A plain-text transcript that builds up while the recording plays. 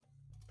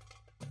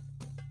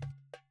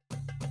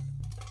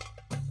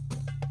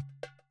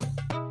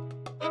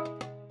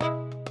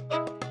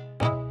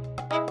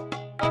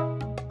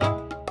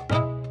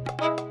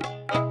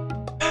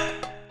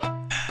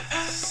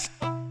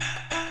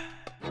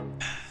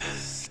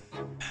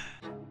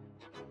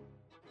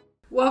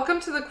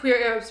Welcome to the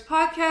Queer Arabs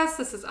podcast.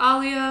 This is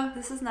Alia.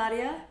 This is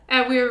Nadia.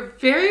 And we're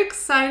very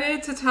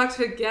excited to talk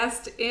to a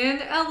guest in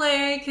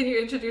LA. Can you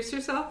introduce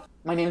yourself?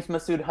 My name is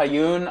Massoud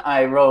Hayoun.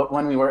 I wrote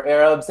When We Were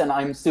Arabs, and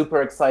I'm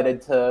super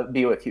excited to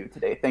be with you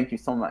today. Thank you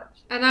so much.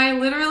 And I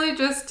literally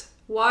just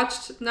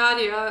watched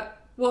Nadia.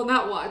 Well,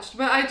 not watched,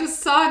 but I just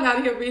saw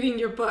Nadia reading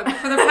your book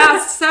for the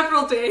past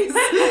several days.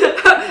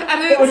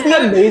 And it would be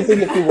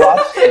amazing if you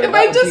watched it. If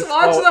I just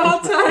watched the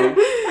whole time.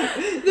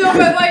 No,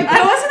 but like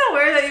I wasn't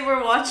aware that you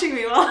were watching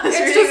me while I was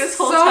reading this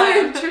whole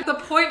time. The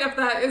point of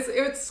that is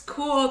it's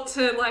cool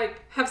to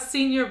like have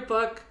seen your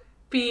book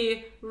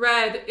be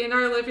read in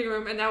our living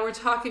room, and now we're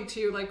talking to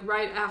you like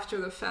right after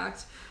the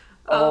fact.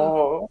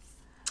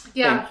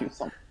 Yeah. Thank you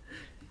so much.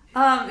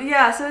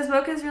 So his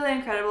book is really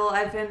incredible.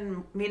 I've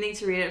been meaning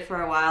to read it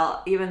for a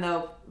while, even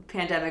though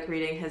pandemic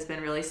reading has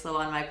been really slow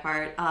on my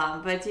part.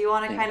 But do you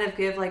want to kind of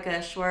give like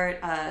a short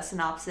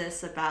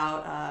synopsis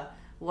about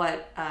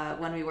what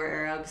When We Were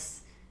Arabs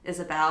is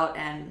about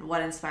and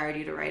what inspired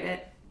you to write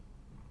it?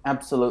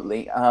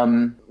 Absolutely.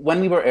 When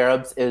We Were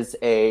Arabs is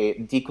a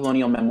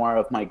decolonial memoir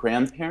of my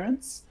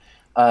grandparents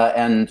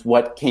and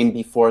what came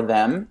before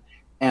them.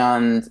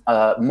 And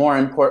more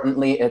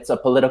importantly, it's a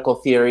political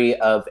theory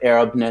of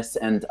Arabness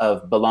and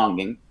of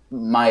belonging.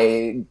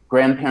 My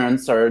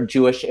grandparents are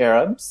Jewish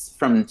Arabs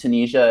from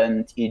Tunisia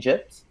and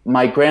Egypt.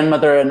 My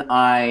grandparents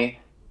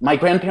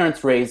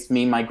raised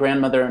me. My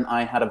grandmother and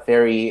I had a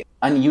very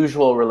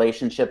unusual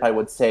relationship, I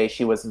would say.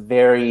 She was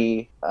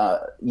very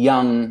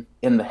young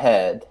in the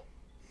head,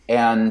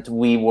 and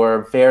we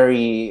were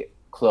very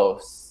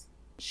close.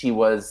 She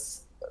was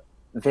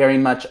very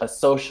much a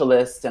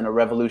socialist and a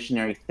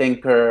revolutionary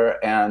thinker,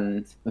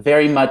 and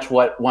very much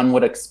what one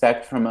would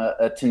expect from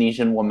a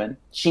Tunisian woman.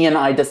 She and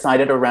I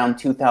decided around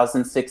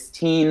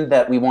 2016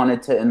 that we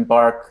wanted to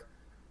embark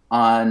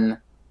on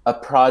a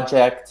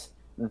project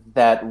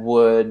that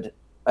would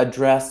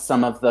address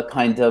some of the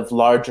kind of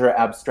larger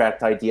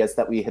abstract ideas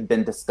that we had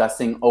been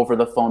discussing over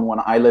the phone when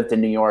I lived in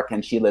New York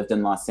and she lived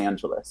in Los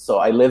Angeles. So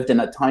I lived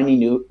in a tiny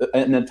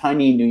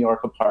New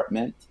York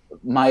apartment.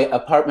 My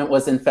apartment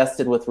was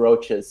infested with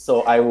roaches,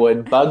 so I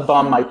would bug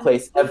bomb my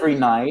place every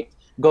night,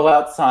 go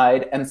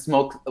outside and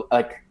smoke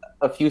like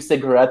a few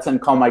cigarettes and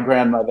call my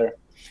grandmother.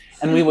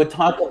 And we would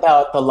talk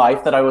about the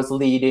life that I was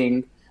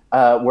leading,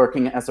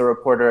 working as a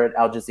reporter at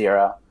Al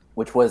Jazeera,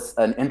 which was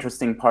an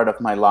interesting part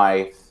of my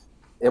life.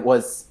 It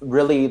was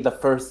really the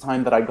first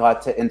time that I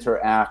got to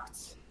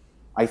interact,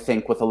 I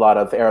think, with a lot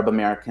of Arab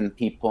American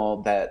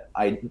people that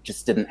I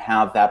just didn't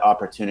have that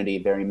opportunity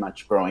very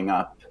much growing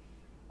up.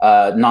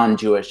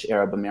 Non-Jewish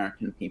Arab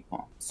American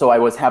people. So I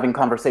was having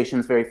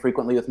conversations very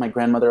frequently with my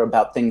grandmother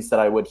about things that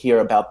I would hear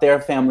about their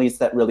families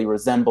that really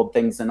resembled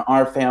things in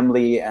our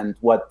family and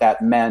what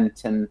that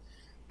meant. And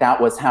that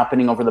was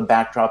happening over the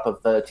backdrop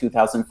of the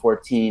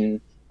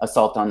 2014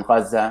 assault on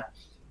Gaza.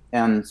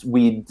 And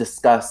we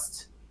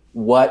discussed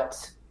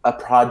what a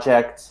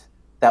project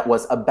that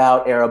was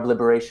about Arab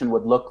liberation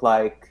would look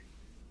like,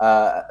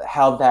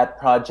 how that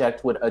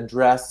project would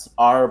address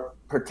our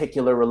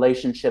particular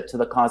relationship to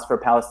the cause for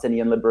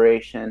Palestinian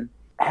liberation,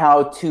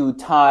 how to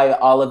tie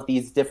all of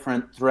these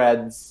different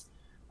threads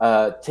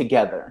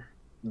together,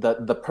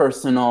 the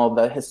personal,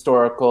 the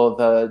historical,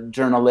 the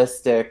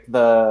journalistic,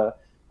 the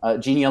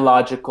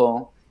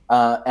genealogical,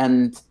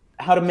 and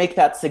how to make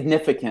that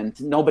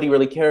significant. Nobody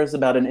really cares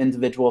about an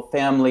individual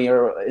family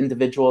or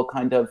individual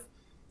kind of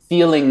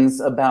feelings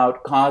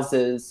about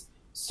causes.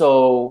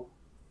 So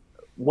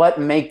what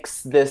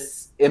makes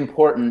this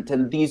important?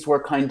 And these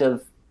were kind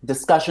of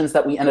discussions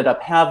that we ended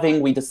up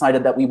having. We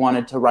decided that we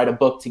wanted to write a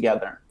book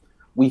together.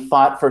 We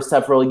fought for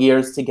several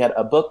years to get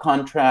a book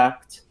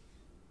contract.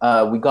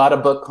 We got a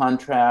book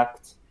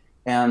contract,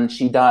 and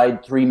she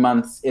died 3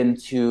 months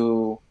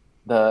into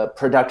the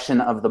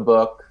production of the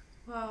book.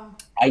 Wow.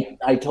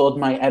 I told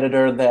my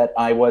editor that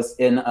I was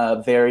in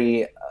a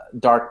very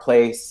dark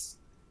place.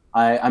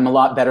 I'm a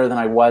lot better than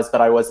I was,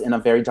 but I was in a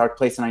very dark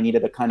place, and I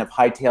needed to kind of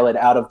hightail it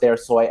out of there.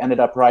 So I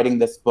ended up writing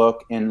this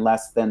book in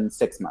less than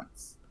 6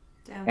 months.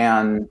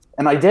 And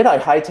I did. I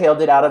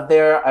hightailed it out of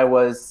there. I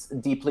was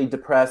deeply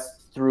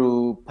depressed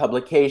through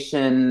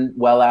publication,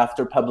 well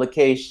after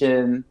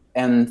publication.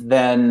 And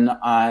then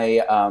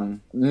I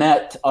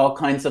met all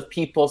kinds of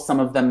people, some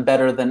of them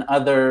better than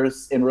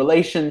others, in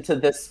relation to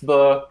this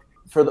book.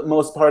 For the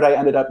most part, I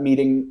ended up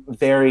meeting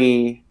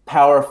very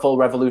powerful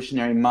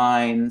revolutionary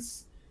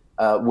minds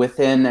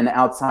within and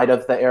outside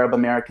of the Arab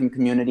American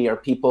community, or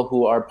people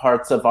who are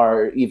parts of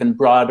our even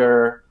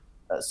broader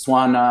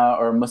Swana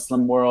or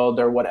Muslim world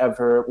or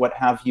whatever, what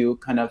have you,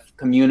 kind of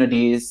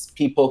communities,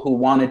 people who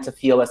wanted to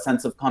feel a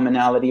sense of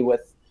commonality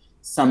with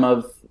some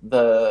of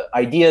the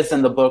ideas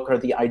in the book, or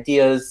the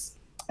ideas,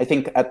 I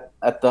think, at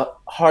the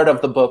heart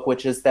of the book,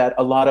 which is that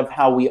a lot of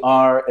how we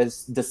are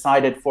is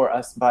decided for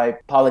us by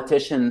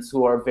politicians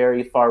who are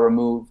very far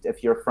removed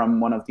if you're from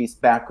one of these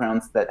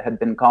backgrounds that had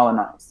been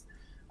colonized.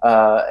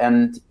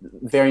 And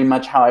very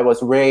much how I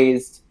was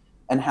raised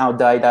and how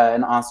Daida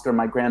and Oscar,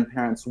 my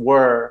grandparents,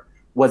 were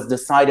was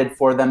decided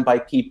for them by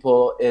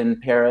people in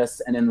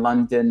Paris and in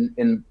London,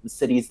 in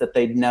cities that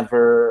they'd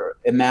never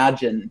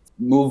imagined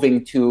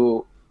moving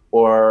to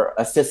or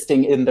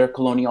assisting in their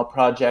colonial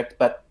project,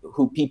 but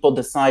who people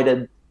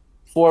decided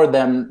for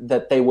them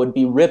that they would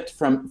be ripped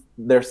from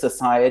their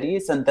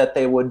societies and that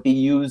they would be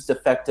used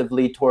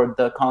effectively toward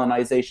the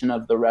colonization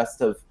of the rest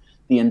of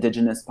the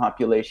indigenous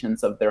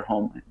populations of their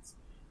homelands.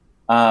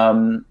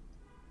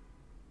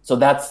 So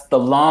that's the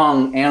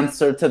long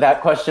answer to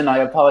that question. I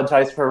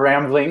apologize for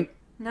rambling.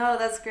 No,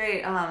 that's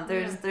great.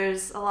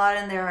 There's a lot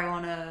in there I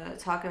want to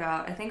talk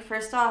about. I think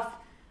first off,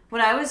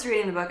 when I was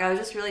reading the book, I was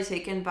just really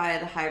taken by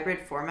the hybrid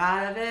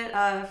format of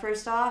it.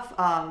 First off,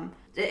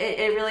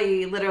 it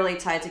really literally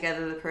tied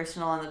together the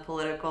personal and the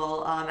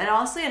political. And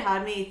honestly, it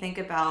had me think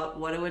about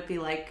what it would be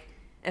like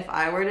if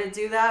I were to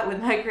do that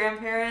with my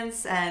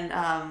grandparents and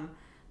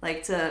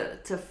like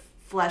to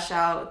flesh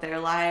out their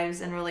lives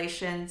in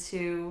relation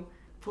to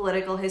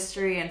political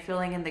history and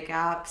filling in the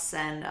gaps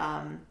and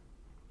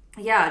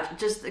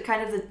just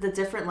kind of the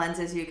different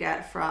lenses you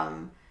get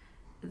from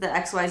the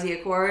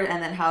XYZ Accord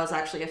and then how it's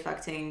actually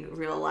affecting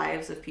real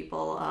lives of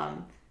people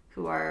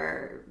who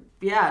are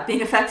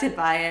being affected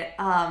by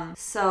it.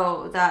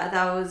 So that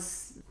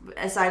was,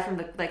 aside from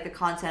the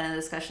content and the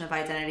discussion of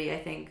identity, I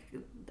think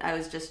I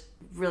was just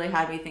really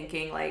had me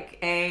thinking like,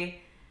 A,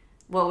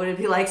 what would it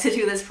be like to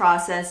do this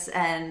process,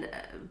 and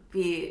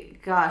B,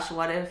 gosh,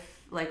 what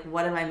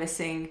am I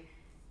missing,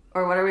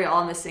 or what are we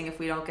all missing if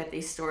we don't get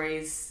these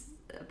stories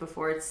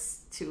before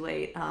it's too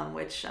late,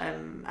 which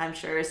I'm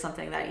sure is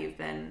something that you've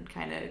been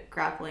kind of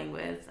grappling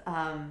with.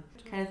 Kind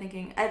of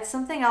thinking, it's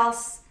something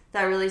else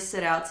that really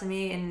stood out to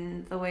me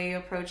in the way you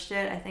approached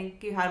it. I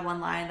think you had one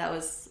line that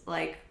was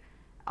like,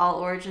 all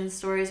origin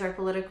stories are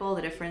political.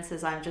 The difference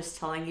is I'm just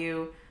telling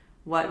you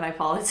what my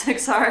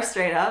politics are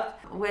straight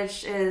up,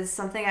 which is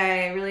something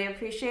I really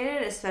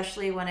appreciated,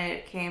 especially when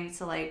it came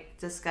to like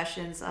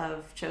discussions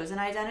of chosen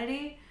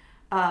identity.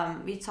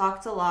 We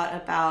talked a lot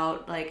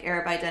about like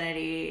Arab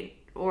identity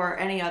or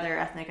any other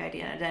ethnic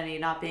identity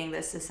not being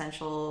this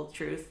essential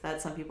truth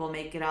that some people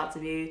make it out to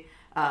be,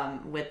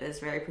 with this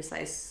very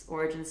precise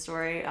origin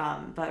story,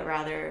 but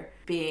rather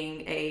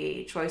being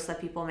a choice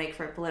that people make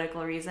for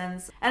political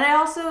reasons. And I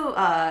also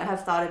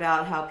have thought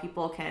about how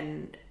people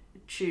can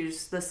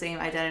choose the same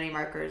identity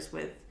markers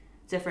with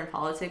different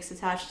politics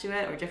attached to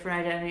it, or different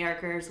identity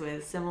markers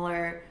with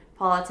similar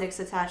politics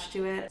attached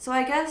to it. So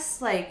I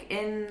guess like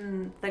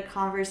in the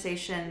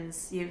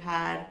conversations you've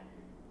had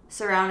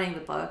surrounding the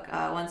book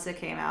once it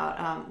came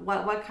out,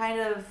 what kind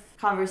of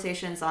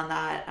conversations on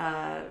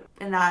that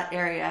in that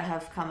area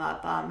have come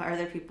up? Are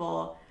there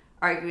people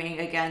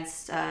arguing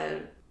against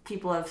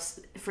people of,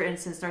 for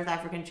instance, North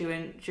African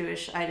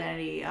Jewish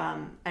identity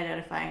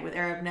identifying with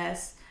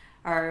Arabness?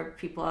 Are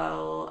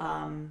people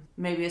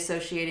maybe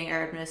associating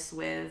Arabness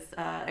with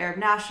Arab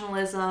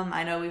nationalism?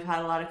 I know we've had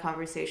a lot of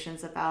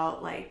conversations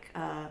about like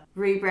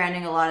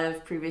rebranding a lot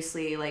of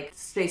previously like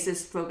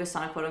spaces focused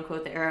on quote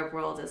unquote the Arab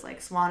world as like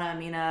Swana,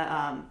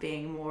 Amina,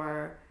 being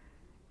more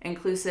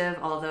inclusive,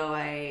 although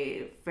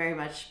I very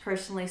much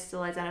personally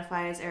still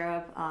identify as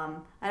Arab.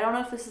 I don't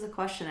know if this is a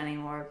question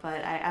anymore,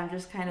 but I'm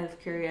just kind of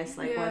curious,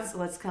 like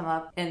what's come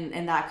up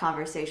in that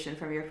conversation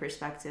from your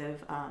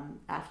perspective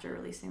after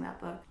releasing that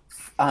book.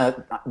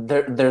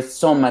 There's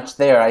so much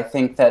there. I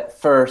think that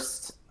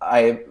first,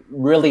 I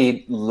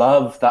really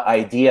love the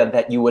idea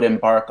that you would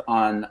embark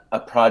on a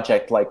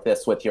project like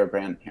this with your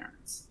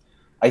grandparents.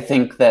 I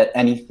think that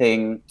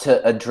anything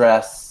to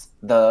address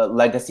the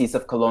legacies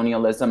of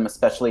colonialism,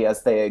 especially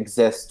as they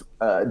exist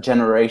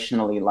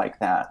generationally like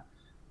that,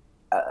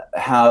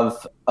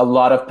 have a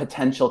lot of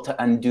potential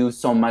to undo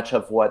so much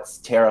of what's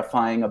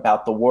terrifying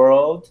about the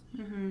world.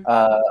 Mm-hmm.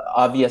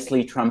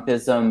 Obviously, Trump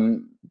is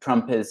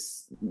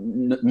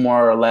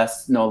more or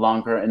less no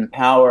longer in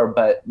power,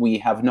 but we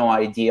have no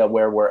idea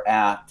where we're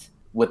at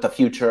with the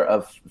future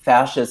of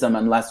fascism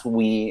unless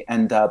we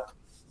end up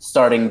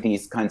starting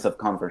these kinds of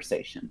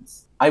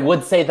conversations. I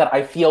would say that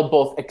I feel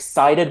both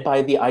excited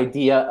by the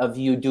idea of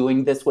you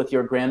doing this with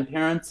your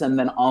grandparents, and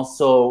then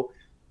also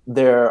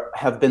there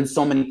have been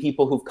so many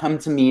people who've come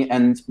to me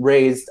and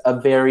raised a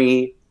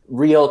very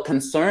real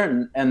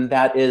concern, and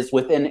that is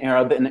within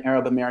Arab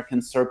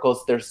American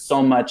circles, there's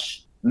so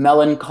much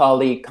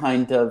melancholy,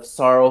 kind of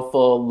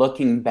sorrowful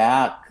looking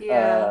back,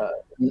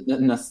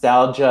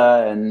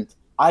 nostalgia. And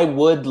I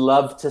would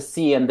love to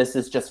see, and this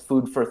is just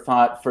food for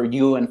thought for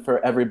you and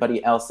for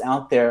everybody else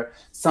out there,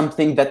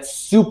 something that's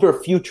super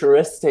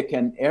futuristic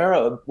and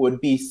Arab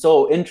would be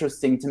so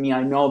interesting to me.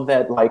 I know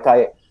that like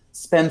I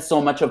spend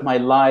so much of my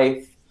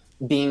life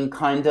being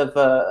kind of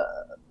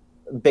a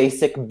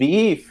basic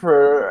bee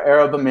for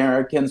Arab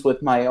Americans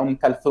with my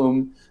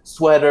Kulthum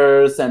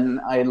sweaters, and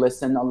I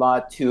listen a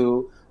lot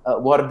to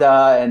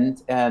Warda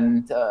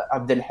and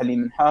Abdel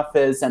Halim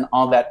Hafiz and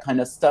all that kind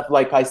of stuff.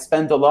 Like I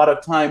spend a lot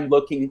of time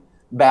looking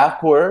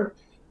backward.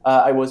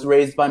 I was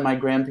raised by my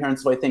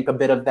grandparents, so I think a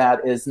bit of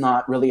that is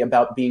not really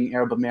about being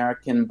Arab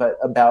American, but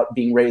about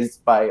being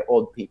raised by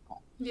old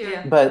people.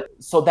 Yeah. But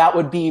so that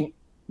would be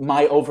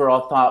my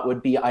overall thought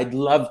would be I'd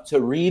love to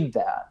read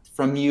that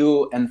from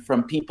you and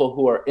from people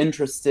who are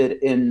interested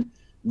in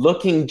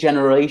looking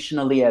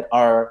generationally at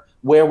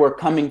where we're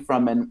coming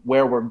from and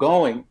where we're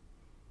going.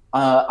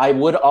 I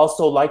would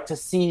also like to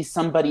see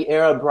somebody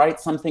Arab write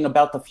something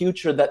about the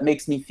future that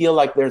makes me feel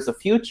like there's a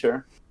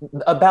future.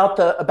 About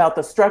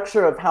the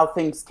structure of how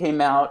things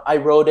came out, I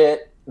wrote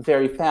it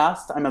very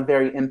fast. I'm a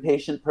very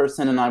impatient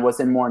person, and I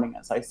was in mourning,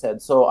 as I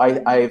said. So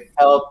I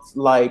felt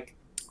like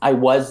I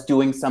was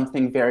doing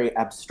something very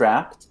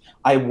abstract.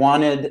 I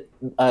wanted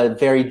a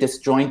very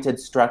disjointed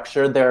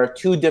structure. There are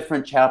 2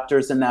 different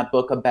chapters in that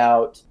book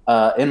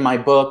in my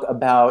book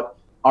about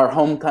our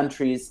home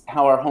countries,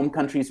 how our home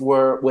countries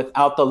were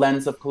without the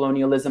lens of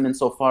colonialism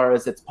insofar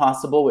as it's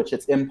possible, which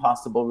it's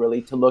impossible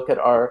really to look at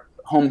our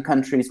home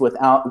countries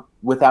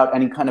without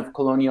any kind of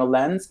colonial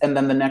lens. And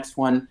then the next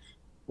one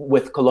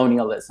with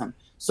colonialism.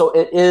 So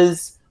it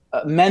is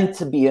meant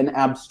to be an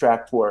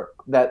abstract work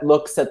that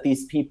looks at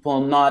these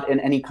people not in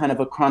any kind of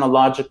a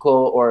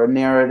chronological or a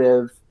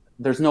narrative.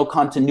 There's no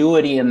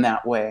continuity in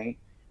that way.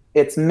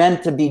 It's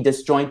meant to be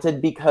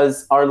disjointed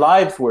because our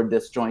lives were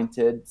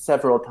disjointed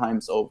several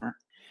times over.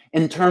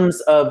 In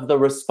terms of the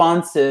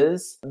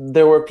responses,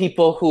 there were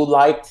people who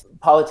liked,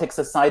 politics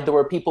aside, there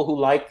were people who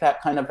liked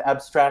that kind of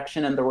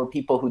abstraction, and there were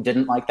people who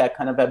didn't like that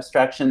kind of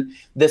abstraction.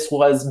 This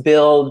was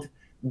billed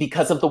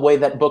because of the way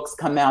that books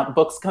come out.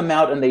 Books come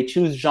out and they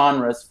choose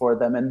genres for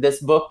them, and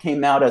this book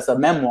came out as a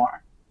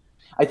memoir.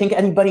 I think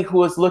anybody who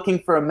was looking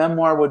for a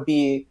memoir would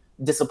be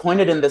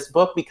disappointed in this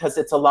book because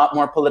it's a lot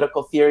more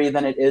political theory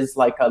than it is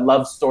like a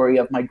love story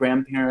of my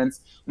grandparents.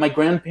 My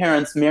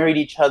grandparents married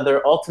each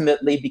other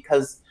ultimately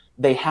because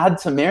they had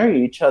to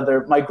marry each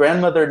other. My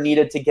grandmother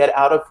needed to get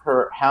out of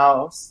her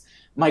house.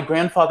 My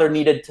grandfather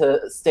needed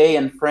to stay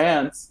in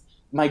France.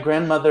 My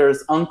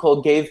grandmother's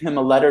uncle gave him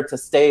a letter to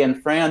stay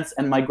in France,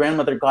 and my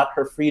grandmother got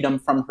her freedom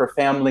from her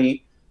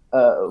family,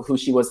 who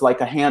she was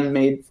like a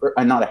maid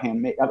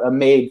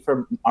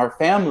for our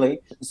family.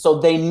 So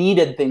they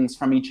needed things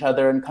from each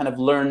other and kind of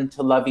learned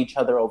to love each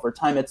other over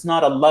time. It's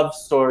not a love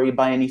story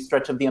by any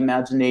stretch of the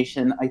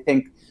imagination. I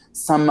think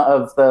some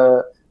of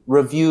the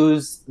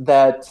reviews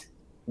that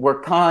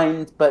were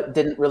kind but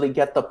didn't really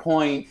get the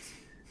point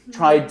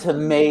tried to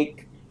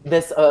make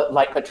this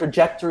like a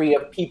trajectory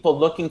of people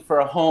looking for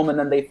a home, and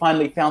then they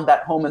finally found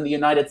that home in the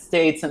United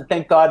States, and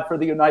thank God for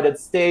the United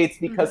States,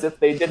 because if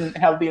they didn't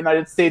have the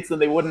United States, then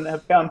they wouldn't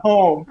have found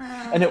home.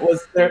 And it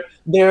was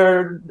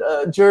their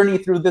journey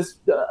through this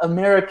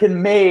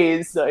American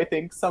maze. I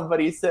think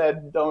somebody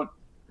said, don't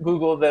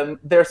Google them.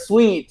 They're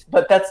sweet,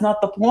 but that's not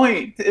the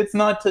point. It's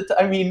not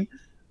I mean,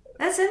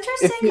 that's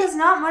interesting because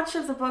not much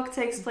of the book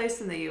takes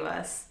place in the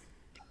U.S.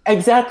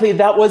 Exactly.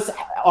 That was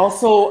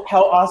also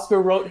how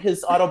Oscar wrote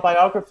his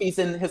autobiographies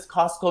in his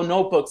Costco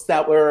notebooks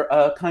that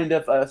were kind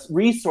of a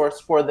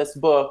resource for this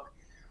book.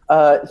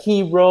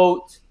 He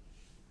wrote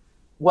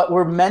what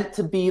were meant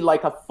to be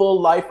like a full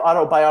life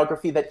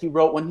autobiography that he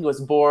wrote when he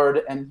was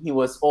bored and he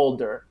was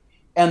older.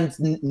 And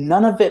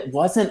none of it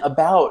wasn't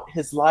about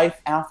his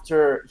life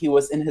after he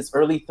was in his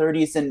early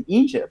 30s in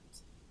Egypt.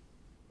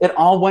 It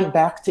all went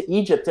back to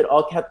Egypt. It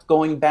all kept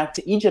going back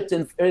to Egypt.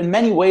 And in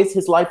many ways,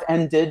 his life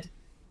ended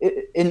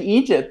in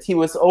Egypt. He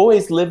was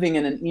always living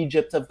in an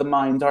Egypt of the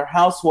mind. Our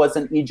house was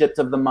an Egypt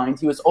of the mind.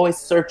 He was always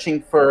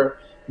searching for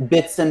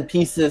bits and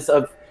pieces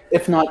of,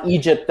 if not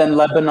Egypt, then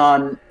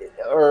Lebanon,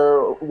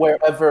 or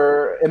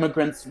wherever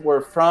immigrants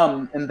were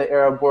from in the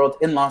Arab world,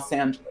 in Los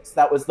Angeles.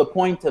 That was the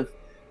point of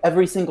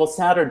every single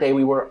Saturday.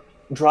 We were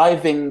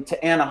driving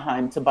to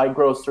Anaheim to buy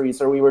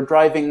groceries, or we were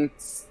driving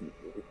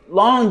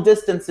long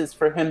distances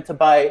for him to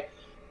buy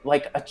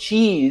like a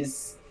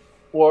cheese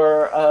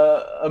or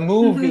a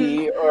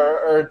movie,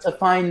 or to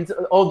find,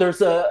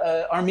 there's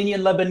a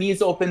Armenian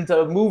Lebanese opened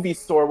a movie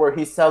store where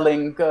he's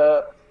selling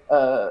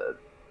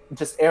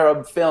just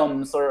Arab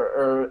films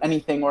or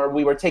anything, or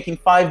we were taking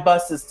 5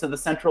 buses to the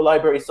Central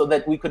Library so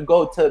that we could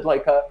go to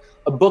like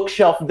a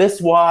bookshelf this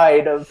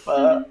wide of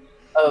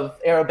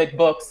Arabic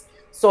books.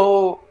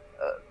 So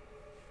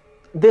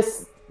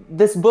this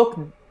book,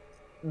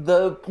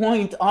 the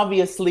point,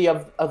 obviously,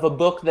 of a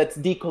book that's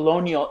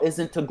decolonial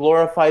isn't to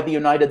glorify the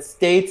United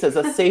States as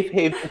a safe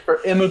haven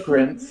for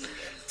immigrants.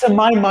 To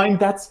my mind,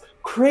 that's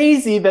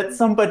crazy that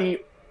somebody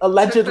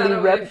allegedly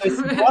read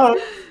this book,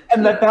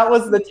 and that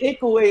was the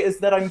takeaway, is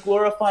that I'm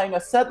glorifying a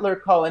settler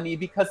colony,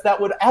 because that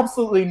would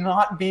absolutely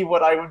not be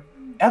what I would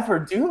ever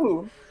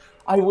do.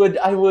 I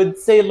would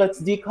say,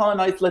 let's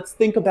decolonize, let's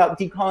think about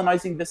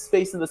decolonizing this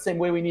space in the same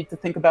way we need to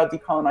think about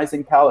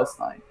decolonizing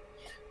Palestine.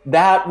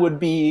 That would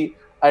be,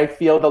 I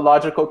feel, the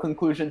logical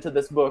conclusion to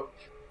this book.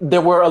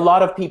 There were a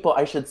lot of people,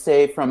 I should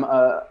say, from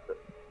a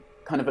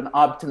kind of an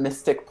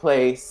optimistic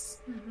place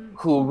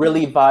who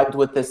really vibed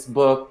with this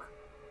book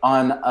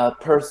on a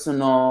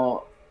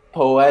personal,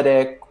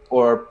 poetic,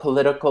 or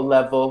political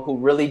level, who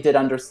really did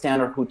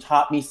understand, or who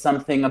taught me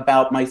something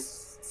about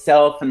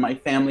myself and my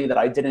family that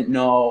I didn't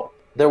know.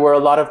 There were a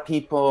lot of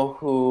people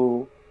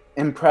who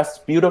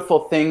impressed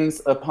beautiful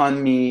things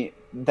upon me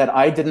that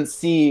I didn't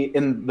see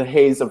in the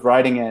haze of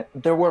writing it.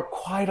 There were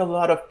quite a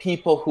lot of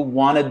people who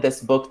wanted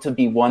this book to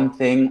be one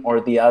thing or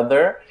the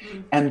other,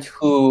 and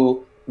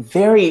who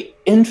very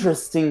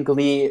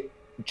interestingly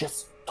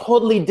just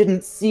totally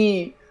didn't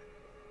see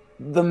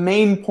the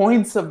main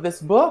points of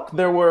this book.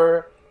 There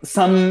were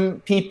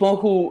some people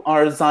who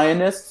are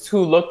Zionists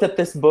who looked at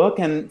this book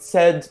and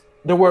said,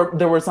 there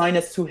were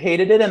Zionists who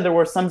hated it, and there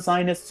were some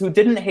Zionists who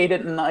didn't hate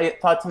it. And I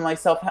thought to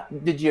myself,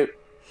 did you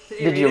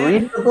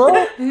read the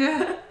book?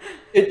 Yeah.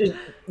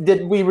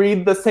 Did we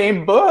read the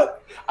same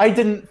book? I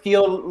didn't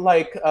feel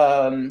like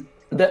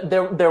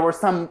there were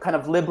some kind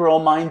of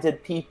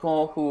liberal-minded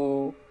people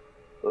who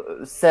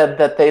said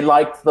that they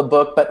liked the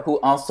book, but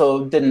who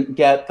also didn't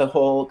get the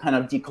whole kind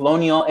of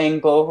decolonial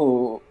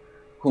angle,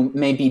 who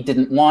maybe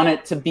didn't want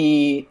it to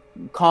be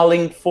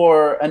calling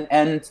for an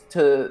end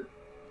to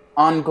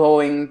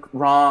ongoing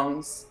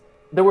wrongs.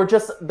 There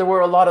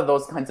were a lot of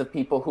those kinds of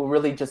people who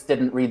really just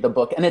didn't read the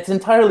book. And it's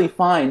entirely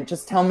fine.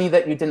 Just tell me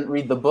that you didn't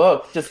read the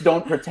book. Just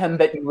don't pretend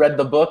that you read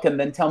the book and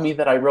then tell me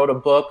that I wrote a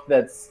book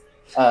that's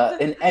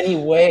in any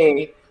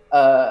way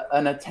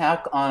an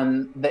attack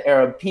on the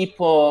Arab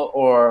people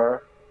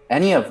or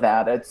any of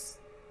that.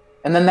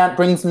 And then that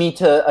brings me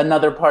to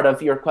another part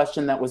of your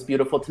question that was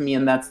beautiful to me,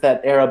 and that's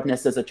that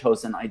Arabness is a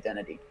chosen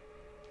identity.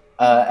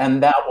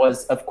 And that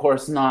was, of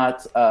course,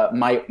 not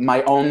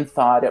my own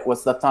thought. It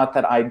was the thought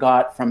that I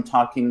got from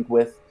talking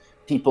with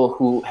people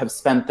who have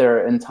spent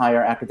their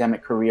entire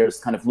academic careers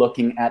kind of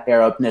looking at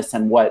Arabness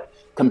and what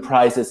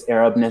comprises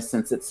Arabness,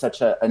 since it's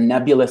such a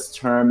nebulous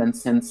term, and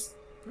since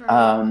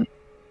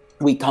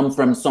we come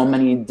from so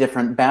many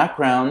different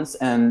backgrounds.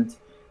 And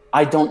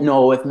I don't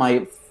know if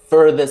my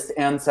furthest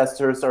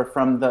ancestors are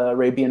from the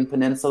Arabian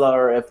Peninsula,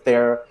 or if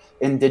they're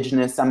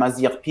indigenous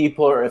Amazigh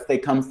people, or if they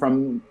come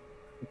from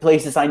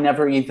places I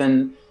never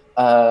even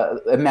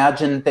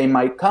imagined they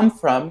might come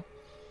from.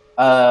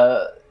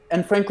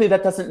 And frankly,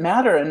 that doesn't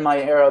matter in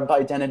my Arab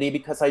identity,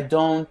 because I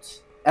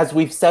don't, as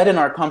we've said in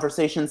our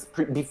conversations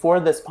before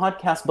this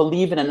podcast,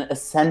 believe in an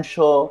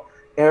essential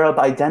Arab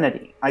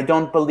identity. I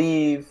don't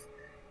believe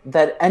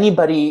that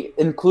anybody,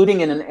 including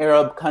in an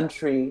Arab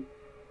country,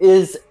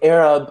 is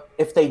Arab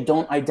if they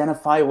don't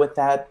identify with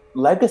that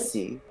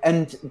legacy.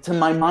 And to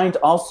my mind,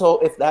 also,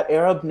 if that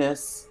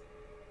Arabness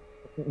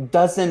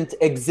doesn't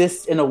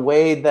exist in a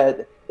way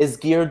that is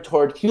geared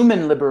toward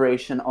human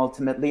liberation,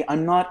 ultimately,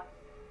 I'm not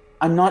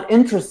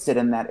interested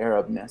in that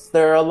Arabness.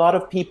 There are a lot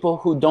of people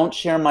who don't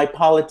share my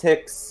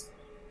politics,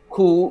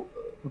 who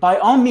by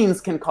all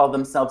means can call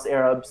themselves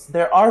Arabs.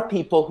 There are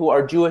people who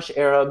are Jewish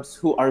Arabs,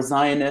 who are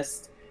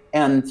Zionist,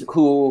 and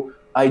who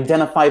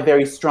identify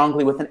very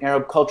strongly with an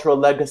Arab cultural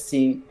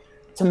legacy.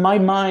 To my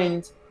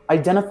mind,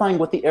 identifying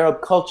with the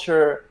Arab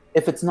culture,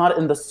 if it's not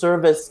in the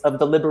service of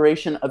the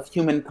liberation of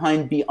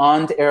humankind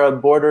beyond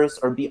Arab borders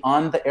or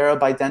beyond the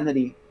Arab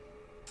identity,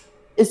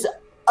 is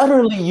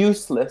utterly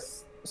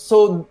useless.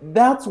 So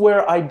that's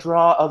where I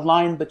draw a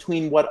line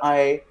between what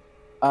I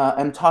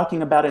am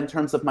talking about in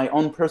terms of my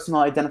own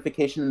personal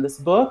identification in this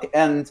book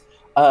and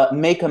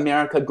Make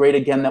America Great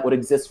Again that would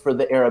exist for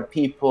the Arab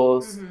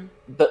peoples.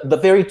 The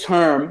very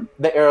term,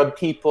 the Arab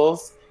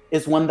peoples,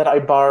 is one that I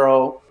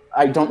borrow.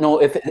 I don't know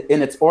if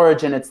in its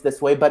origin it's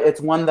this way, but it's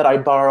one that I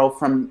borrow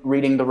from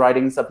reading the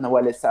writings of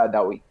Nawal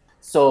Saadawi.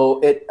 So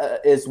it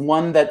is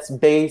one that's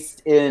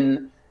based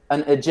in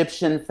an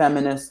Egyptian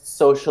feminist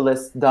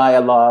socialist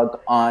dialogue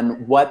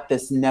on what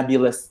this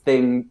nebulous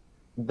thing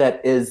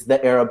that is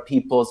the Arab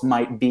peoples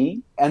might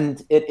be.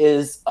 And it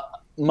is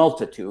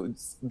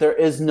multitudes. There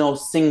is no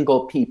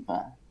single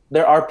people.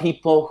 There are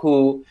people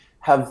who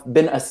have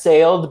been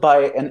assailed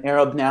by an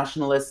Arab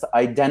nationalist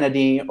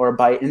identity or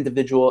by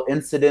individual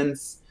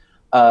incidents.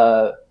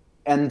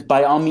 And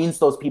by all means,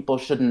 those people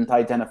shouldn't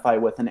identify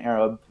with an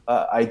Arab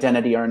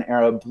identity or an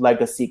Arab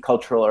legacy,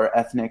 cultural or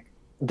ethnic.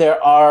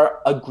 There are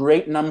a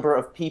great number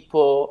of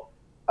people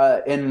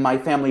in my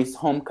family's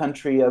home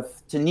country of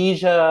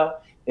Tunisia,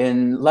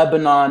 in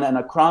Lebanon, and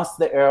across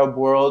the Arab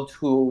world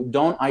who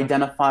don't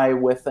identify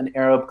with an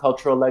Arab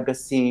cultural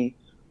legacy,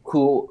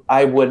 who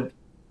I would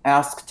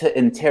ask to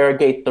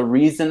interrogate the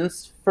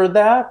reasons for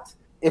that.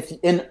 If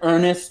in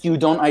earnest you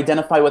don't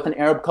identify with an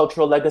Arab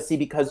cultural legacy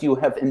because you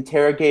have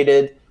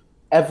interrogated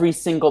every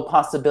single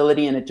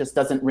possibility and it just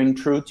doesn't ring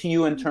true to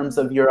you in terms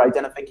of your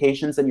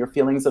identifications and your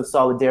feelings of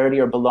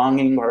solidarity or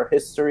belonging or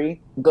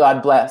history,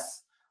 God bless.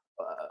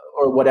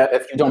 Or whatever,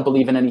 if you don't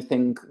believe in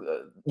anything,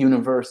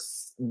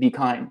 universe, be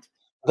kind.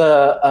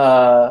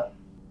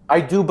 I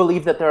do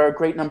believe that there are a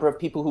great number of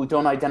people who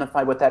don't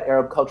identify with that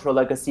Arab cultural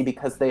legacy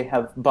because they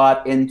have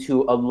bought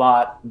into a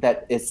lot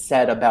that is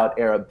said about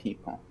Arab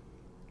people.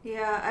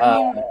 Yeah,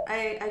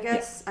 I mean, I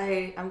guess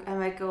I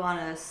might go on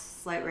a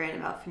slight rant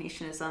about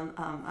Phoenicianism.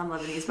 I'm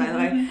Lebanese, by the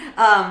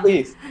way.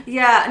 Please.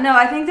 Yeah, no,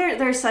 I think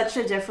there's such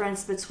a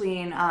difference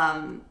between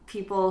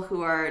people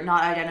who are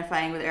not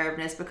identifying with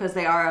Arabness because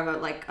they are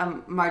of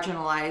a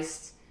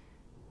marginalized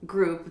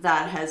group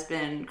that has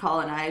been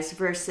colonized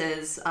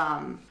versus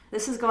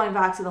this is going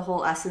back to the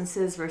whole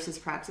essences versus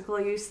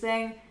practical use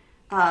thing.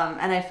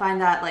 And I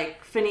find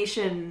that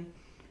Phoenician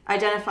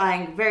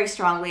identifying very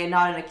strongly and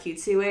not in a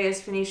cutesy way as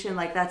Phoenician,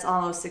 like that's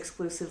almost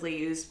exclusively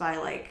used by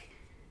like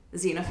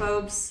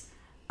xenophobes,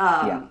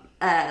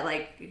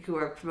 like who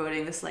are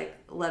promoting this like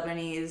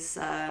Lebanese,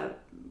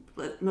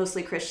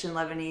 mostly Christian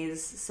Lebanese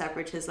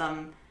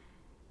separatism,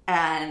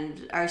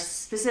 and are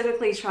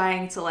specifically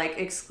trying to like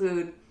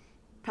exclude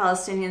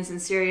Palestinians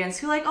and Syrians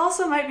who like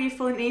also might be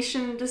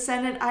Phoenician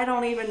descendant. I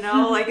don't even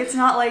know. Like it's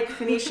not like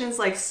Phoenicians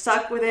like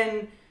stuck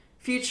within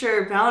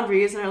future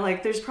boundaries and are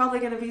like, there's probably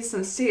going to be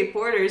some state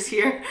borders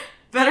here.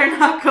 Better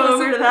not go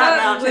over to that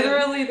mountain.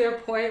 Literally, their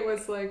point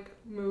was like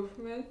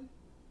movement.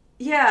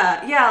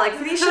 Yeah, like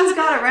Phoenicians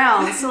got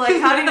around, so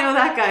like, how do you know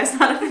that guy's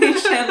not a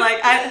Phoenician? Like,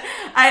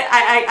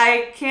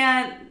 I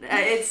can't.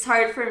 It's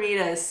hard for me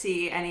to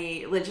see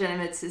any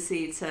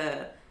legitimacy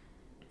to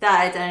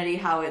that identity,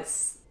 how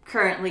it's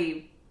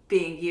currently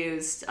being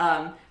used.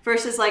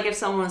 Versus like if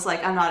someone was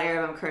like, I'm not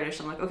Arab, I'm Kurdish.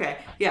 I'm like, okay,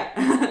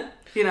 yeah,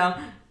 you know.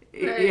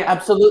 Right. Yeah.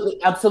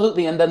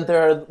 Absolutely. And then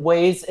there are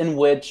ways in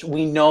which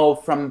we know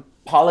from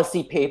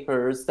policy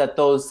papers that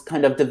those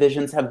kind of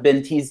divisions have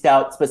been teased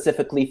out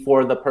specifically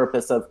for the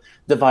purpose of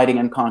dividing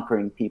and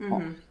conquering people.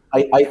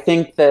 Mm-hmm. I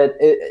think that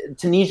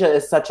Tunisia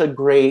is such a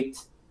great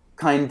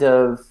kind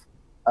of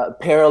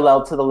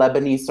parallel to the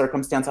Lebanese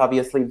circumstance,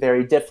 obviously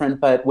very different,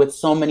 but with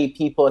so many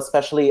people,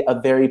 especially a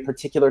very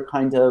particular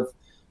kind of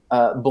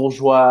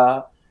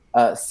bourgeois,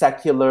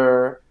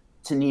 secular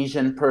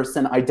Tunisian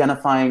person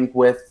identifying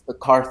with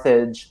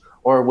Carthage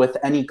or with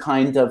any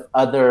kind of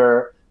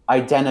other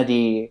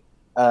identity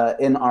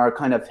in our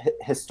kind of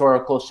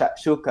historical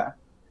shakshuka.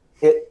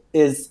 It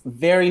is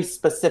very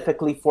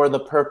specifically for the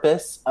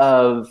purpose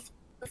of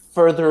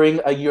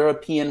furthering a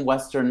European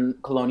Western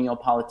colonial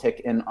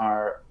politic in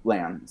our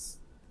lands.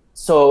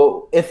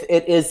 So if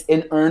it is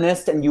in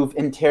earnest and you've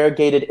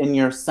interrogated in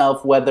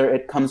yourself whether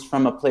it comes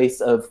from a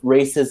place of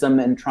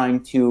racism and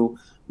trying to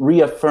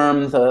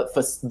reaffirm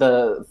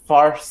the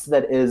farce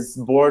that is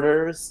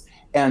borders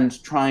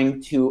and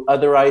trying to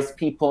otherize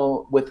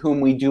people with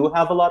whom we do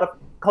have a lot of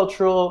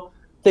cultural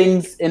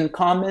things in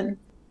common,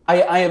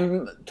 I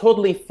am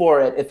totally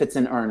for it if it's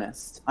in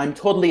earnest. I'm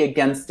totally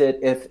against it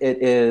if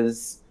it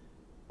is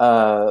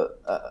a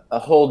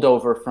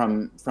holdover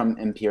from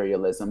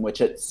imperialism,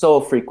 which it so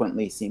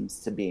frequently seems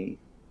to be.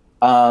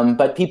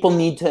 But people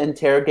need to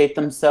interrogate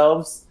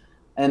themselves,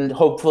 and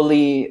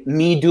hopefully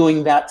me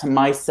doing that to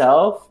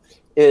myself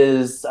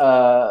is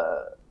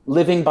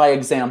living by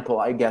example,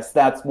 I guess.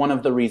 That's one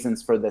of the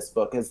reasons for this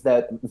book, is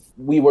that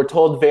we were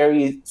told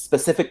very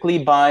specifically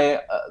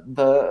by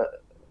the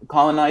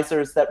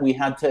colonizers that we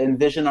had to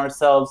envision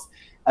ourselves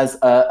as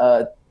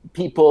a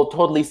people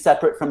totally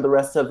separate from the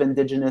rest of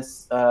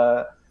indigenous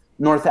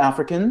North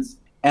Africans.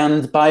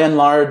 And by and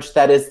large,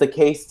 that is the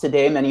case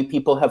today. Many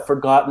people have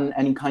forgotten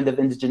any kind of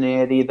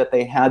indigeneity that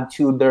they had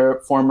to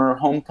their former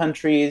home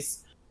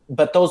countries.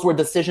 But those were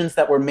decisions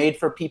that were made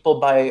for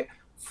people by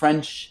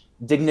French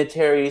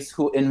dignitaries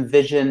who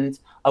envisioned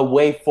a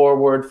way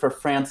forward for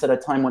France at a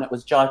time when it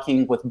was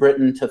jockeying with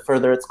Britain to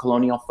further its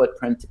colonial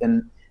footprint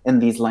in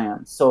these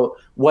lands. So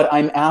what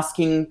I'm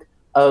asking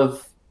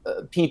of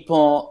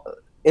people,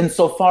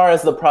 insofar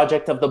as the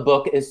project of the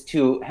book is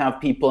to have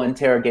people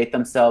interrogate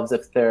themselves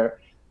if they're,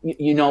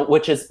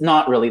 which is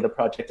not really the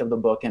project of the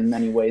book in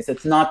many ways.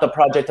 It's not the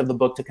project of the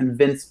book to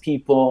convince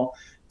people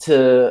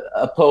to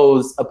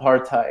oppose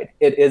apartheid.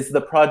 It is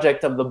the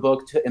project of the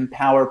book to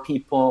empower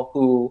people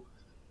who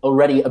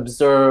already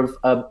observe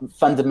a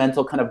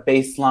fundamental kind of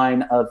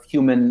baseline of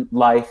human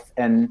life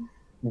and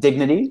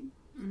dignity.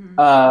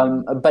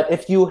 Mm-hmm. But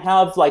if you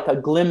have like a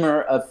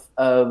glimmer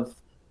of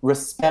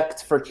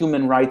respect for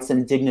human rights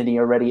and dignity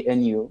already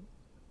in you,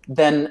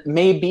 then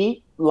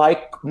maybe,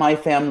 like my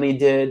family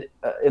did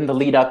in the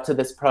lead up to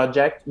this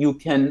project, you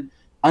can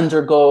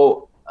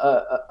undergo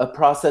a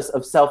process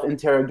of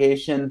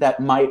self-interrogation that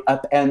might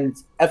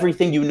upend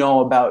everything you know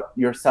about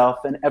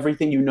yourself and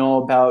everything you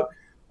know about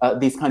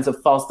these kinds of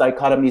false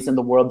dichotomies in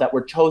the world that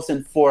were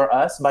chosen for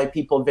us by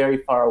people very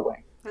far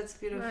away. That's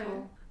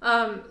beautiful.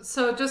 Right.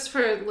 So just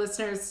for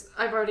listeners,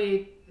 I've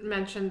already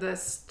mentioned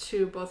this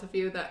to both of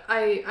you that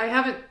I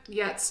haven't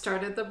yet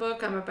started the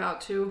book. I'm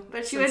about to.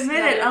 But you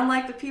admit it,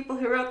 unlike the people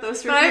who wrote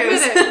those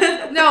reviews. But I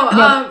admit it. No,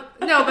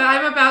 but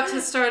I'm about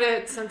to start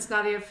it since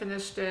Nadia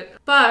finished it.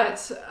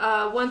 But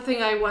one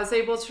thing I was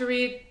able to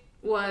read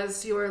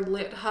was your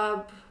Lit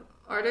Hub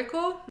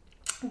article.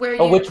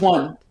 Which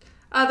one?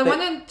 The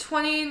one in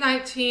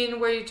 2019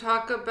 where you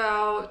talk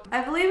about...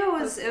 I believe it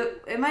was...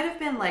 It might have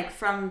been like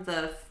from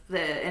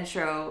the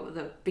intro,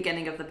 the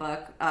beginning of the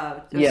book.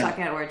 It was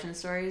talking about origin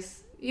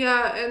stories.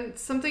 Yeah, and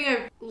something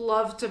I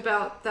loved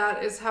about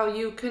that is how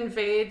you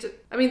conveyed...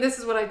 I mean, this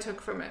is what I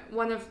took from it.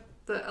 One of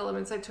the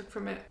elements I took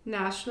from it.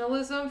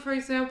 Nationalism, for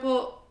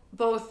example,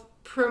 both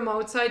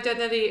promotes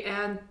identity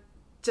and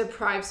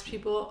deprives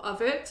people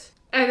of it.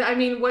 And I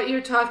mean, what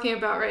you're talking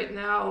about right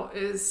now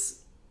is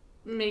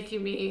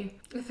making me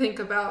think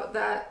about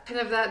that kind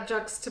of that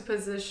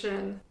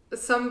juxtaposition,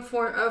 some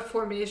form of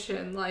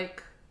formation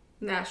like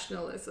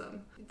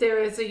nationalism. There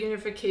is a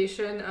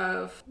unification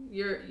of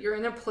you're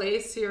in a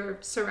place, you're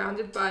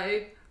surrounded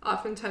by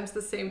oftentimes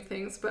the same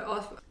things, but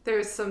also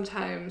there's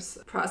sometimes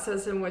a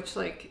process in which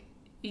like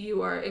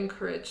you are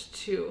encouraged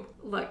to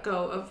let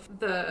go of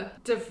the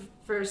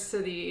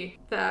diversity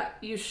that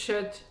you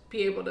should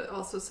be able to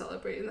also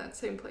celebrate in that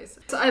same place.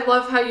 So I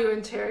love how you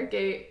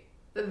interrogate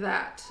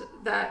that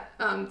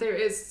there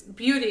is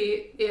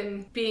beauty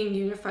in being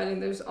unified,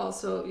 and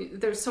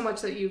there's so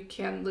much that you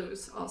can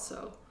lose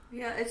also.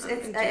 Yeah, I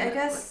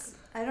guess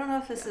I don't know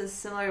if this is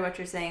similar to what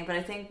you're saying, but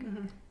I think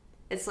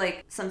it's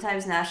like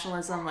sometimes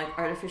nationalism like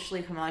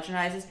artificially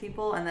homogenizes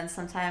people, and then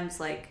sometimes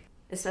like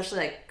especially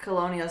like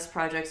colonialist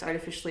projects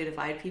artificially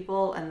divide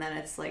people, and then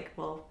it's like,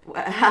 well,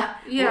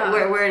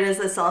 where does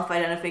the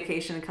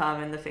self-identification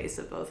come in the face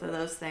of both of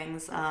those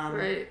things?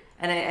 Right.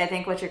 And I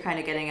think what you're kind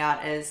of getting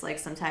at is like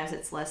sometimes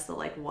it's less the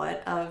like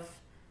what of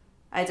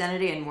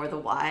identity and more the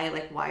why.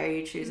 Like, why are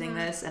you choosing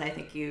this? And I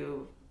think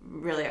you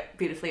really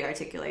beautifully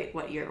articulate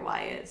what your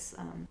why is.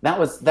 That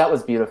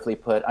was beautifully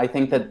put. I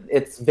think that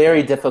it's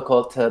very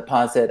difficult to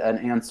posit an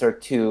answer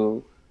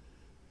to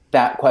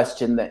that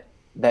question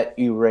that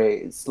you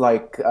raise.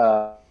 Like,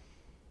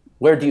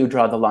 where do you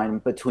draw the line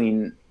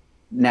between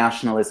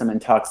nationalism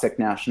and toxic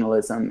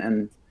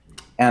nationalism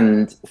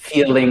and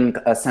feeling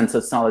a sense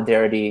of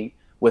solidarity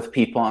with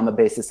people on the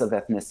basis of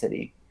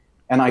ethnicity?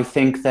 And I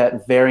think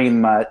that very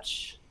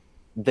much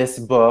this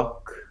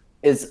book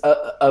is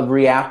a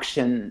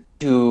reaction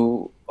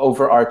to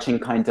overarching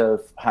kind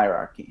of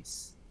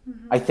hierarchies.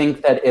 I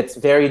think that it's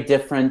very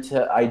different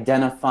to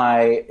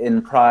identify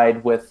in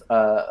pride with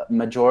a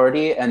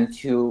majority and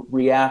to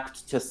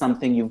react to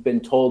something you've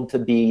been told to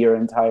be your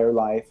entire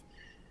life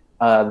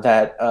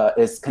that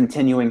is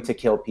continuing to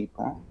kill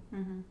people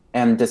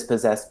and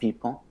dispossess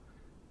people.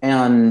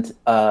 And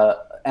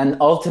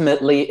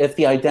ultimately, if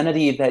the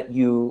identity that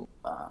you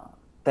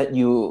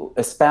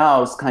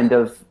espouse kind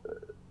of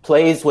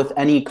plays with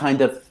any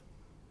kind of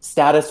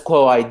status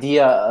quo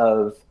idea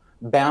of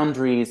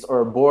boundaries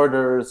or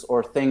borders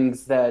or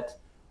things that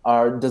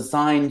are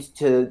designed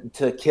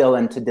to kill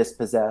and to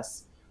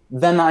dispossess,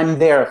 then I'm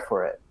there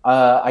for it.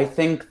 I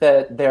think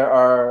that there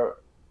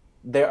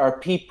are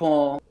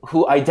people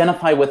who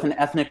identify with an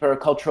ethnic or a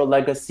cultural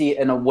legacy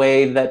in a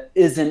way that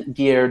isn't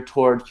geared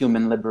toward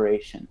human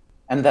liberation.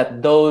 And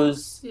that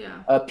those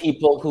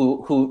people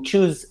who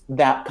choose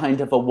that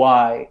kind of a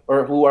why,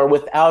 or who are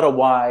without a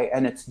why,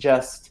 and it's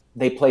just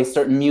they play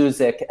certain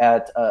music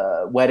at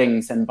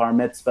weddings and bar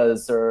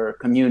mitzvahs or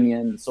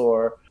communions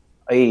or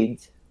Eid,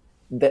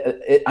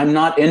 I'm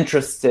not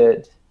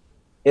interested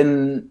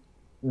in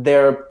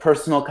their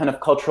personal kind of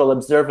cultural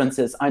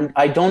observances.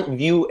 I don't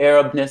view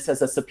Arabness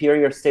as a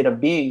superior state of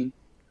being.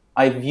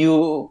 I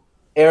view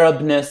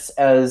Arabness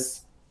as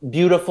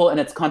beautiful in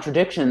its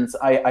contradictions.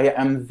 I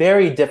am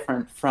very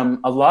different from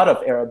a lot of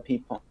Arab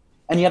people.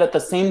 And yet at the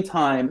same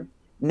time,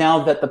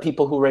 now that the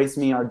people who raised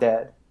me are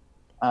dead,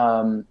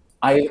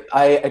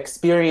 I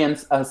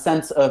experience a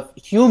sense of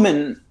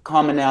human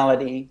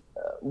commonality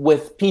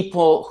with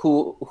people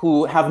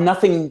who have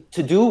nothing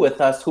to do with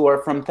us, who are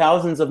from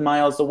thousands of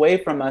miles away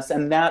from us.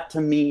 And that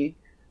to me,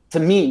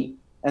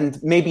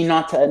 and maybe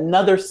not to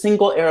another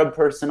single Arab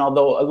person,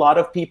 although a lot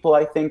of people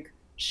I think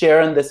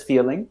share in this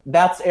feeling,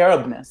 that's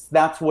Arabness.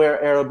 That's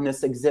where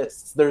Arabness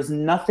exists. There's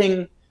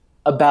nothing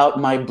about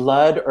my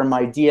blood or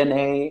my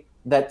DNA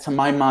that to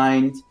my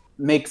mind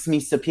makes me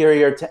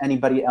superior to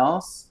anybody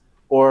else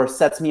or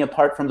sets me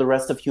apart from the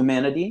rest of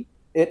humanity.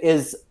 It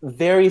is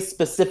very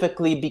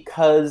specifically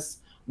because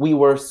we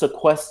were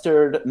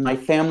sequestered, my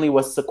family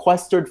was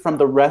sequestered from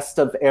the rest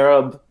of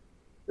Arab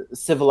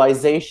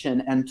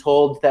civilization and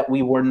told that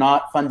we were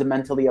not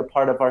fundamentally a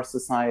part of our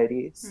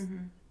societies,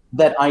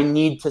 that I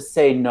need to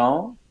say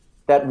no,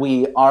 that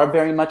we are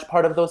very much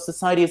part of those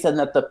societies, and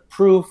that the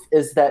proof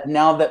is that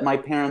now that my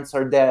parents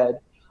are dead,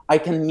 I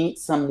can meet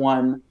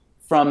someone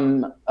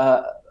from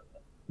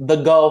the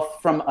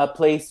Gulf, from a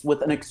place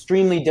with an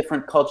extremely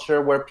different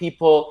culture where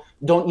people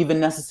don't even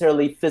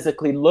necessarily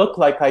physically look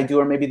like I do,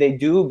 or maybe they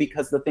do,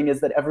 because the thing is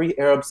that every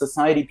Arab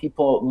society,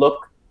 people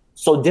look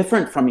so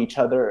different from each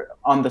other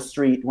on the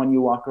street when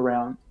you walk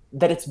around,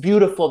 that it's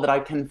beautiful that I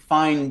can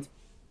find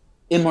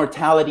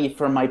immortality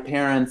for my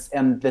parents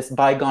and this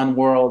bygone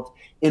world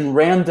in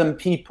random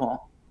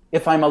people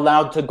if I'm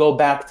allowed to go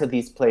back to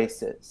these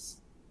places.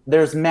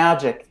 There's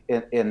magic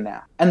in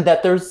that. And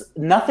that there's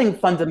nothing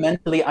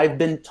fundamentally, I've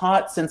been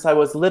taught since I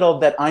was little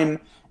that I'm,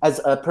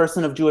 as a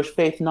person of Jewish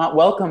faith, not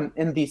welcome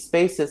in these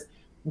spaces.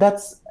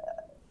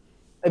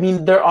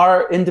 There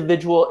are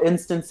individual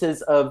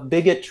instances of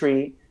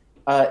bigotry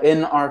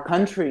in our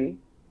country,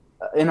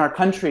 in our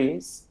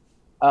countries,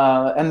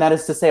 and that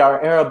is to say our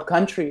Arab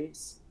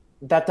countries.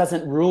 That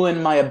doesn't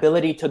ruin my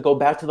ability to go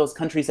back to those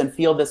countries and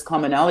feel this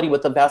commonality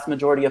with the vast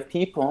majority of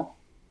people.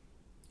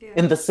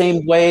 In the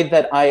same way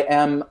that I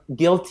am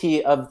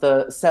guilty of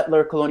the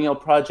settler colonial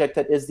project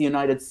that is the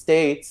United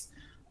States,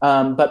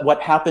 but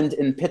what happened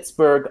in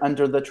Pittsburgh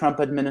under the Trump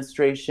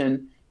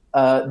administration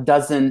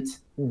doesn't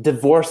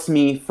divorce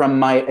me from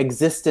my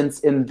existence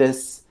in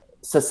this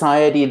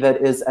society that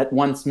is at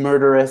once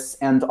murderous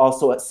and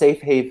also a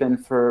safe haven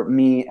for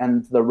me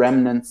and the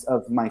remnants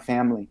of my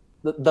family.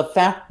 the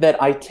fact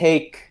that I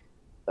take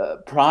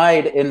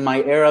pride in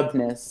my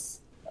Arabness,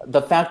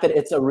 the fact that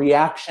it's a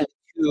reaction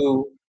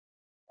to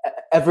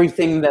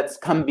everything that's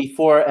come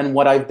before and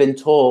what I've been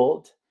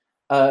told,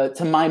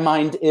 to my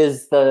mind,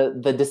 is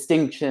the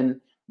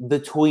distinction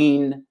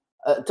between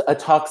a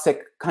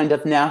toxic kind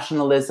of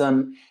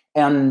nationalism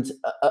and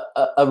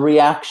a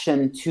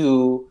reaction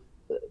to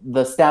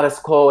the status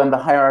quo and the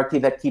hierarchy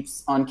that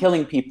keeps on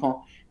killing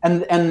people.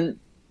 And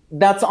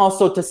that's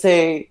also to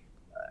say,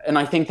 and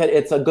I think that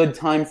it's a good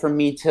time for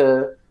me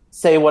to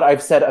say what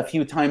I've said a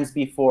few times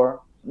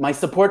before. My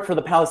support for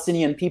the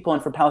Palestinian people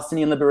and for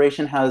Palestinian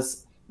liberation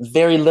has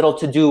very little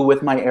to do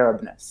with my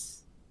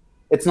Arabness.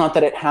 It's not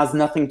that it has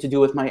nothing to do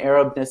with my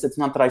Arabness. It's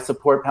not that I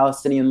support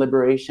Palestinian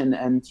liberation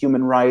and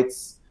human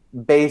rights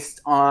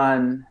based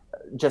on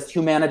just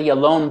humanity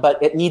alone,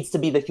 but it needs to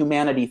be the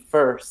humanity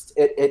first.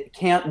 It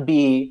can't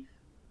be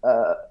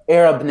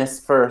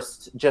Arabness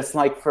first, just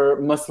like for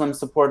Muslim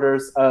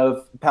supporters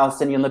of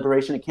Palestinian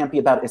liberation, it can't be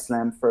about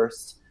Islam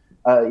first.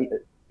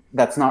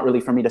 That's not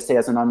really for me to say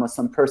as a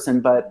non-Muslim person,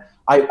 but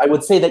I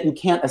would say that you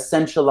can't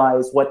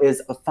essentialize what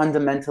is a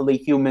fundamentally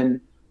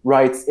human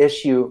rights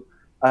issue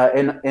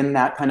in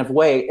that kind of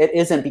way. It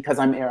isn't because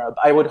I'm Arab.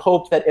 I would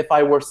hope that if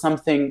I were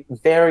something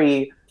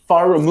very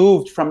far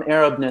removed from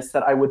Arabness,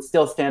 that I would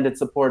still stand in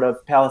support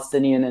of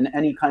Palestinian and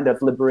any kind of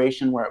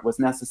liberation where it was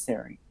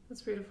necessary.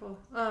 That's beautiful.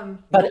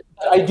 But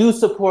I do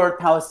support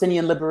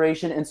Palestinian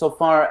liberation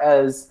insofar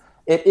as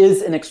it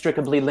is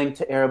inextricably linked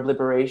to Arab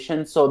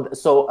liberation.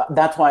 So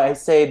that's why I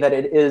say that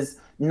it is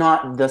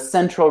not the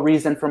central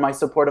reason for my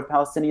support of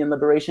Palestinian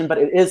liberation, but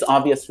it is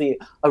obviously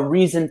a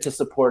reason to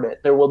support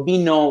it. There will be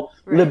no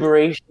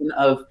liberation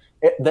of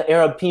the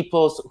Arab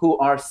peoples who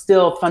are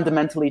still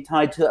fundamentally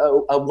tied to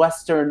a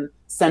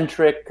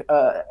Western-centric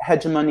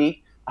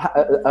hegemony,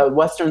 a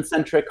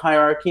Western-centric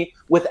hierarchy,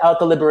 without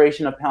the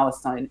liberation of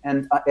Palestine.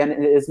 And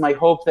it is my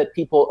hope that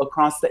people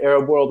across the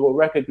Arab world will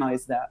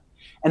recognize that.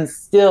 And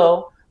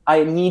still,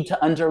 I need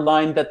to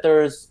underline that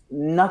there's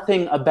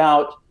nothing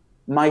about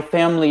my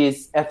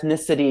family's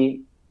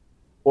ethnicity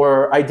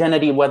or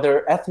identity,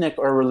 whether ethnic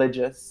or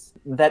religious,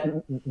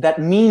 that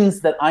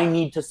means that I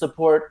need to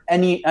support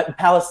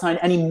Palestine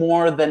any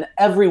more than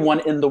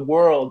everyone in the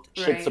world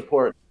should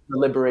support the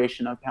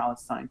liberation of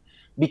Palestine.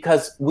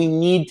 Because we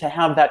need to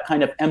have that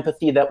kind of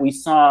empathy that we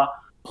saw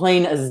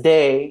plain as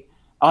day.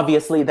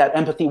 Obviously, that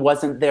empathy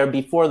wasn't there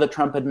before the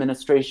Trump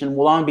administration,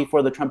 long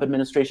before the Trump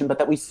administration, but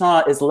that we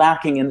saw is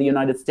lacking in the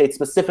United States,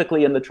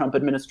 specifically in the Trump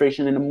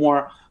administration, in a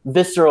more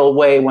visceral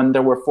way when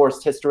there were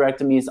forced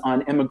hysterectomies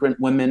on immigrant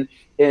women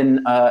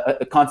in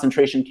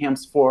concentration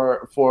camps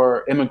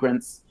for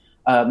immigrants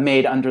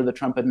made under the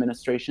Trump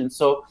administration.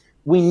 So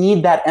we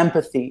need that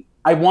empathy.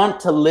 I want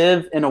to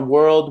live in a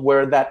world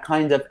where that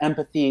kind of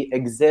empathy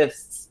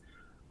exists.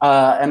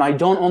 And I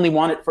don't only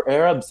want it for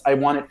Arabs, I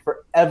want it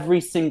for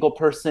every single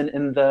person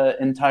in the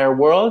entire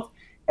world.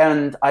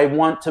 And I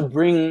want to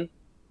bring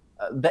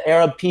the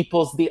Arab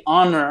peoples the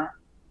honor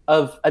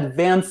of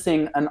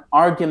advancing an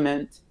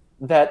argument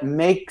that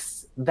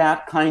makes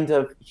that kind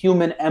of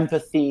human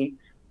empathy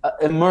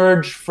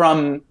emerge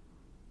from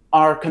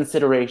our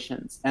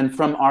considerations and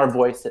from our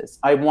voices.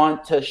 I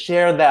want to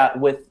share that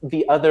with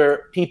the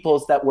other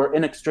peoples that we're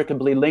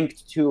inextricably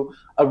linked to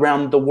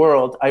around the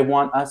world. I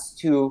want us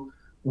to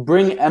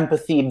bring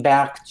empathy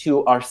back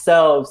to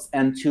ourselves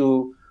and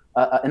to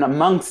and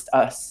amongst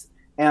us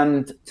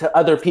and to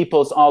other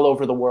peoples all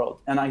over the world.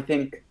 And I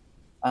think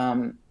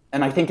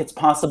it's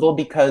possible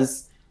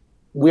because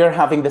we're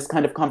having this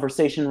kind of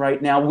conversation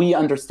right now. We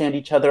understand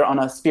each other on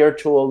a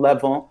spiritual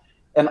level,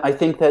 and I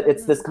think that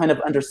it's this kind of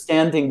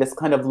understanding, this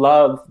kind of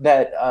love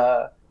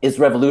that is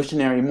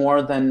revolutionary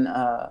more than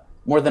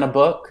a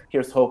book.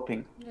 Here's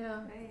hoping.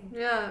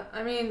 Yeah.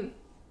 I mean,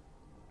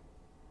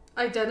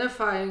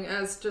 identifying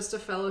as just a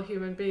fellow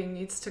human being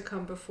needs to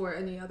come before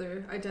any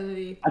other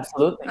identity.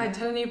 Absolutely.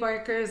 Identity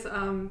markers.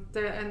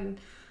 And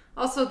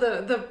also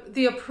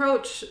the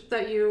approach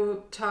that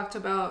you talked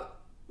about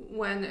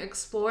when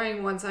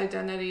exploring one's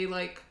identity,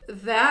 like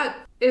that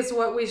is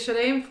what we should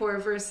aim for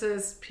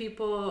versus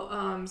people.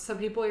 Some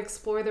people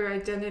explore their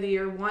identity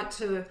or want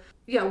to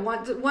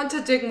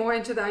dig more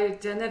into the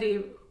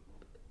identity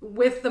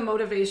with the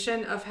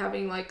motivation of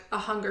having like a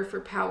hunger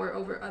for power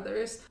over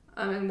others.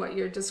 And what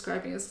you're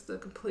describing is the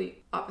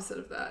complete opposite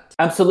of that.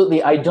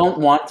 Absolutely. I don't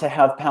want to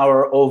have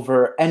power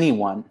over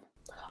anyone.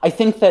 I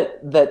think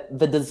that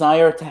the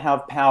desire to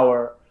have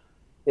power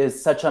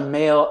is such a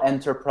male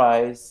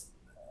enterprise.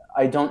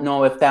 I don't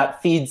know if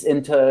that feeds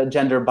into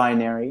gender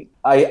binary.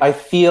 I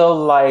feel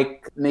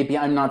like, maybe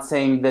I'm not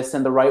saying this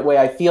in the right way,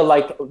 I feel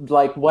like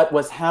what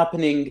was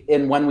happening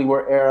in When We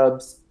Were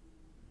Arabs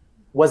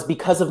was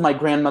because of my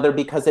grandmother,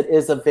 because it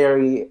is a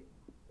very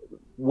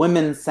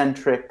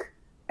women-centric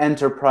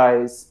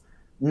enterprise,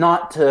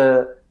 not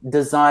to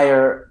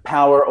desire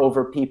power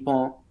over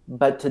people,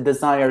 but to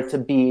desire to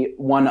be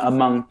one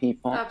among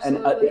people.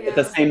 Absolutely, and at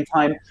the same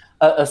time,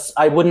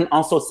 I wouldn't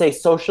also say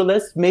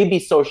socialist, maybe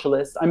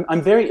socialist.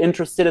 I'm very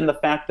interested in the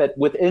fact that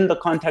within the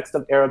context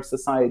of Arab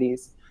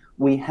societies,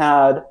 we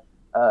had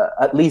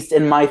at least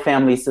in my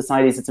family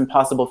societies, it's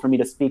impossible for me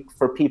to speak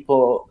for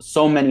people,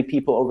 so many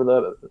people over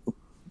the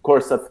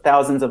course of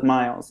thousands of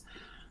miles.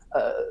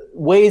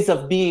 Ways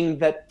of being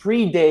that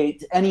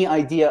predate any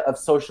idea of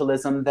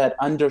socialism, that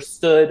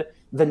understood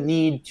the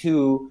need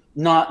to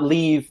not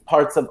leave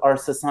parts of our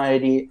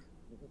society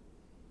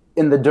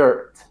in the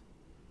dirt.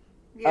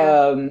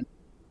 Yeah.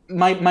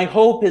 My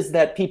hope is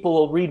that people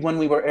will read When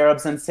We Were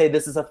Arabs and say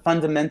this is a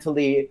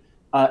fundamentally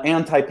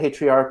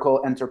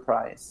anti-patriarchal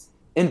enterprise,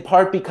 in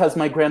part because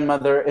my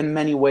grandmother in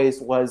many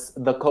ways was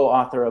the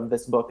co-author of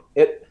this book.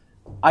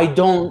 I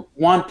don't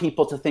want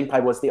people to think I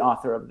was the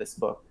author of this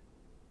book.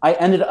 I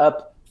ended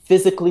up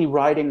physically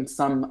writing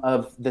some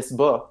of this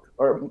book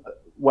or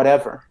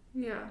whatever.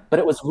 Yeah. But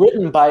it was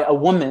written by a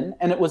woman,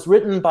 and it was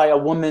written by a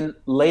woman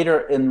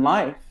later in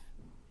life.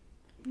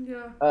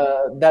 Yeah.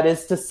 That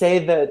is to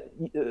say that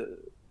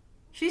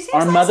She seems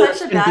our like mothers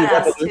such a can be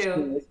badass too.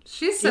 revolutionaries.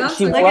 She sounds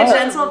She Like was. a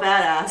gentle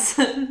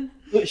badass.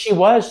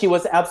 She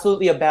was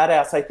absolutely a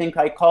badass. I think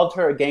I called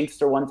her a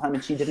gangster one time,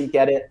 and she didn't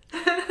get it.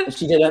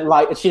 She didn't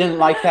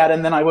like that.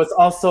 And then I was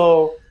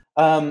also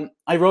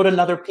I wrote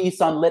another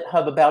piece on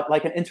LitHub about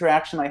like an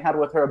interaction I had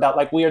with her about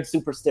like weird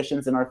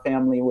superstitions in our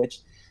family, which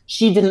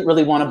she didn't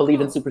really want to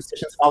believe in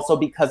superstitions, also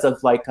because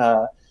of like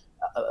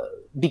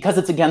because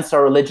it's against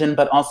our religion,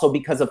 but also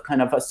because of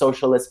kind of a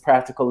socialist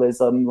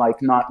practicalism,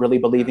 like not really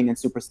believing in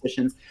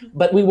superstitions.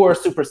 But we were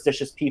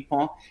superstitious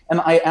people,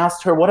 and I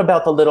asked her, "What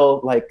about the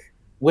little like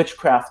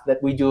witchcraft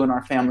that we do in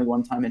our family?"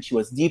 one time, and she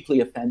was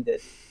deeply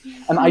offended.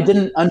 And I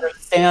didn't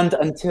understand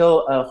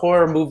until a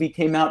horror movie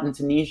came out in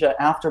Tunisia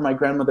after my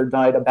grandmother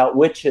died about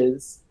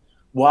witches,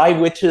 why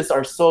witches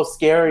are so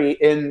scary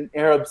in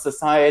Arab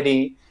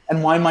society,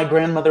 and why my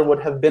grandmother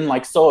would have been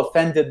like so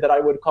offended that I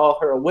would call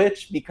her a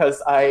witch,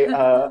 because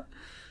I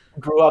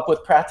grew up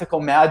with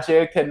practical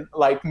magic and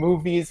like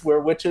movies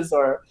where witches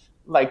are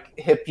like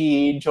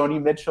hippie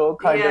Joni Mitchell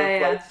kind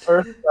of like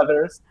earth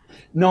brothers.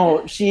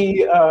 No,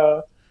 she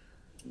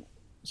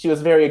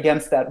was very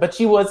against that, but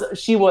she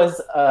was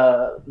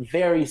a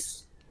very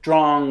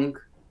strong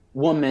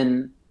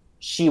woman.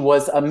 She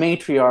was a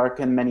matriarch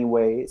in many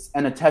ways,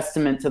 and a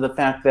testament to the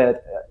fact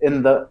that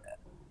in the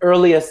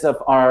earliest of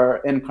our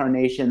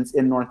incarnations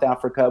in North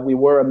Africa, we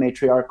were a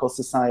matriarchal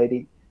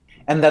society,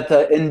 and that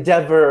the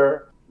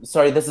endeavor,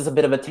 sorry, this is a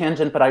bit of a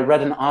tangent, but I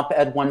read an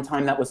op-ed one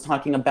time that was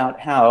talking about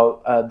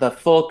how the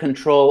full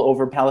control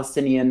over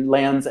Palestinian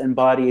lands and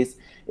bodies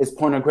is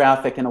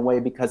pornographic in a way,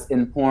 because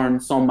in porn,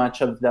 so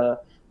much of the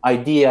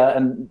idea,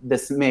 and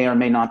this may or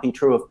may not be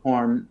true of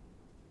porn,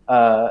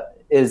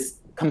 is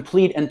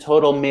complete and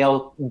total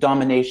male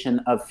domination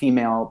of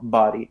female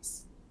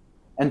bodies.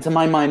 And to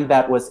my mind,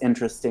 that was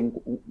interesting.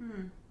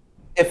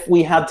 If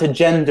we had to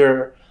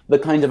gender the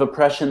kind of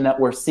oppression that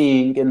we're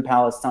seeing in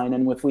Palestine,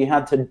 and if we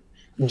had to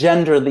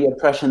gender the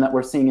oppression that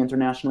we're seeing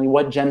internationally,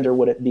 what gender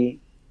would it be?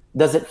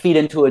 Does it feed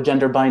into a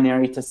gender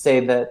binary to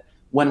say that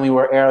When We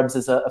Were Arabs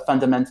is a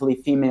fundamentally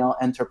female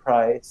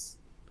enterprise?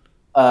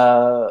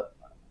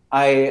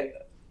 I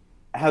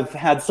have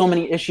had so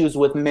many issues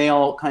with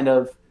male kind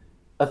of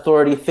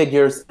authority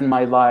figures in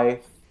my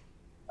life,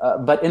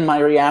 but in my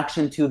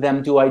reaction to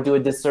them, do I do a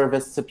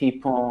disservice to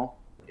people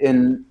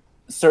in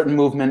certain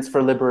movements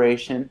for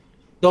liberation?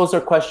 Those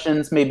are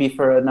questions maybe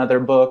for another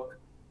book,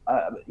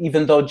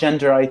 even though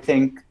gender, I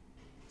think,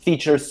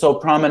 features so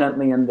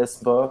prominently in this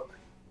book.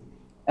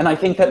 And I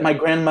think that my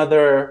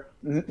grandmother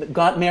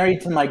got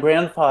married to my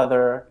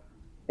grandfather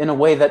in a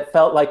way that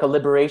felt like a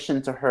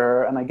liberation to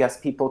her, and I guess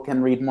people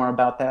can read more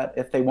about that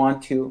if they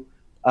want to,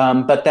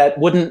 but that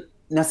wouldn't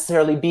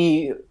necessarily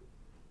be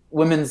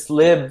women's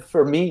lib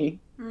for me.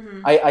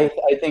 Mm-hmm.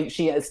 I think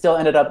she still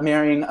ended up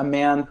marrying a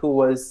man who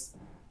was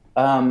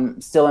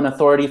still an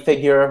authority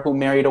figure, who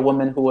married a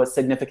woman who was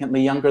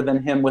significantly younger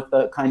than him, with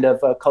a kind of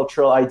a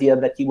cultural idea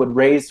that he would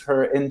raise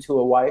her into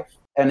a wife.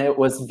 And it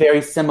was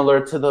very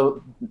similar to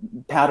the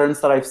patterns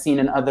that I've seen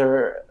in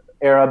other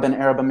Arab and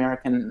Arab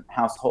American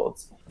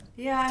households.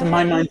 Yeah. To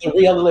my mind, the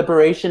real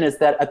liberation is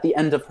that at the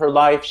end of her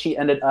life, she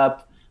ended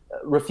up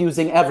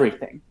refusing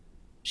everything.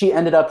 She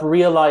ended up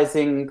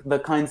realizing the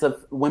kinds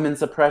of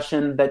women's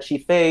oppression that she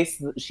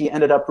faced. She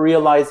ended up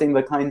realizing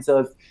the kinds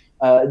of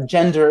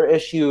gender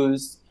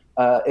issues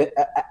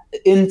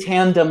in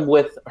tandem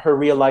with her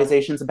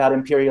realizations about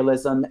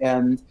imperialism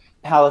and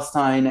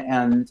Palestine,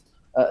 and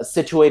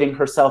situating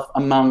herself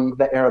among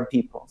the Arab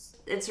peoples.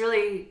 It's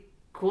really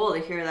cool to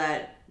hear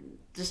that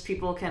just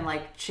people can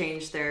like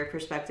change their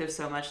perspective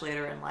so much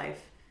later in life.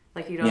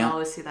 Like you don't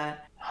always see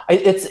that.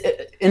 It's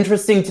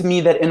interesting to me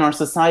that in our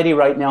society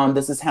right now, and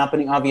this is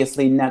happening,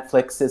 obviously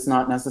Netflix is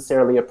not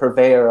necessarily a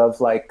purveyor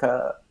of like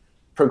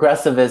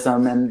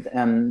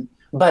progressivism,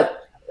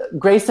 but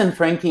Grace and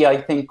Frankie, I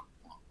think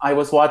I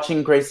was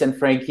watching Grace and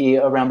Frankie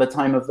around the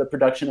time of the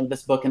production of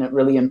this book, and it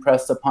really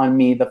impressed upon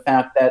me the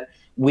fact that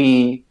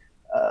we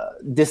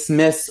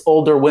dismiss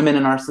older women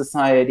in our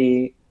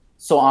society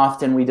so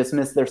often. We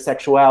dismiss their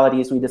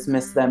sexualities, we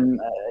dismiss them,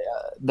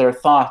 their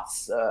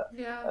thoughts.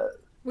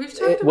 We've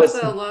talked about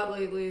that a lot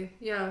lately.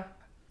 Yeah.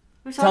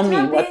 We've talked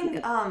about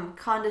being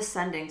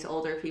condescending to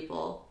older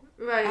people.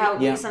 Right. How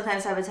we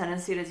sometimes have a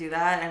tendency to do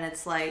that, and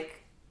it's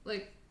like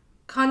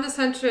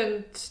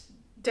condescension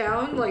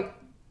down. Like,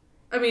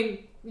 I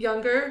mean,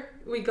 younger.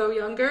 We go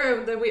younger,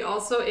 and then we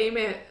also aim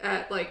it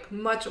at like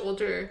much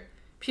older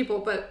people.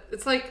 But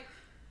it's like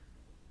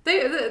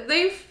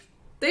they've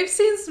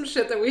seen some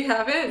shit that we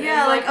haven't.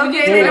 Yeah, and, like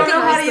okay, they don't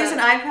know how to use an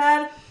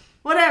iPad.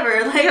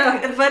 Whatever,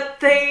 like, but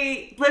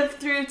they lived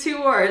through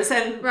 2 wars,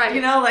 and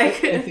you know,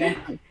 like,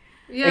 exactly.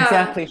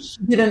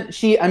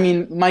 Exactly. I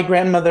mean, my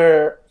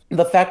grandmother.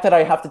 The fact that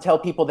I have to tell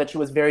people that she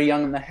was very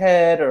young in the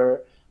head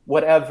or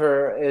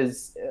whatever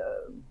is,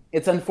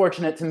 it's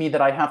unfortunate to me that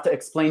I have to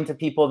explain to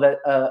people that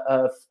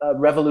a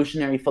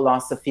revolutionary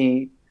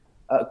philosophy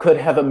could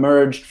have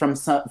emerged from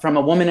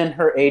a woman in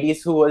her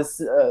 80s who was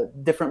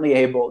differently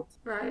abled.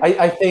 Right.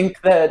 I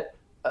think that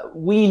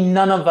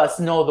none of us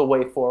know the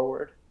way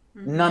forward.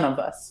 Mm-hmm. None of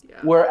us. Yeah.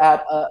 We're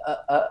at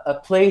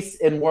a place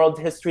in world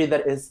history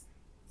that is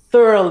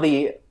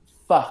thoroughly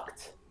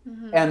fucked.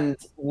 Mm-hmm. And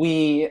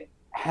we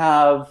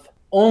have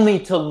only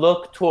to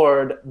look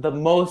toward the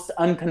most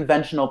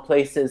unconventional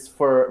places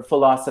for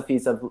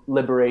philosophies of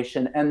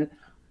liberation. And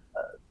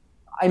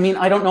I mean,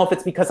 I don't know if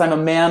it's because I'm a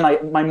man.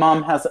 My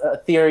mom has a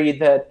theory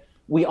that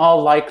we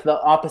all like the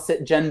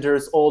opposite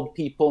gender's old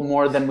people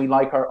more than we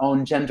like our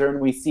own gender, and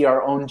we see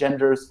our own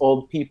gender's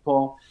old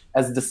people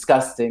as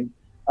disgusting.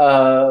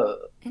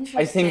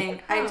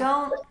 Interesting. I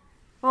don't.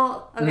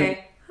 Well,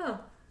 okay. Huh.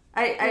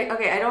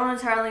 I don't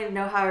entirely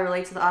know how I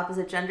relate to the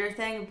opposite gender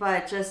thing,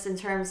 but just in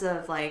terms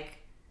of like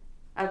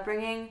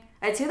upbringing,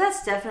 I'd say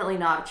that's definitely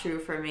not true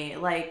for me.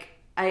 Like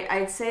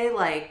I'd say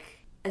like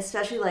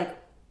especially like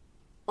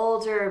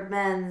older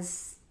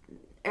men's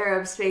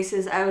Arab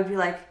spaces, I would be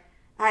like,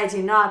 I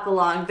do not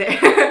belong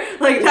there.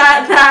 Like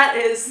that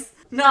is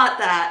not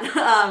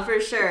that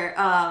for sure.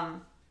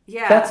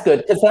 Yeah. That's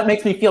good, because that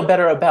makes me feel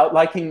better about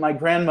liking my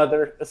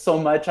grandmother so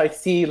much. I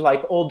see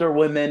like older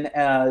women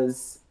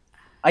as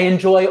I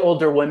enjoy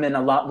older women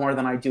a lot more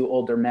than I do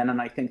older men,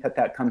 and I think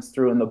that comes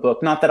through in the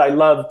book. Not that I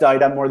love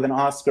Daida more than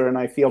Oscar, and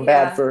I feel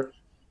bad for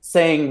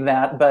saying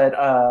that, but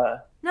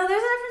no,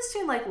 there's a difference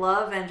between like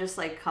love and just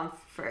like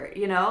comfort,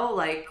 you know,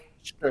 like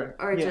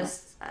or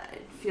just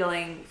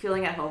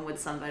feeling at home with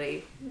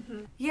somebody.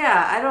 Mm-hmm.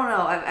 Yeah, I don't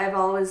know. I've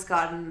always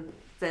gotten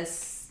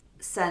this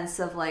sense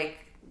of like,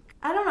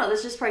 I don't know,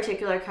 there's just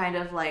particular kind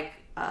of like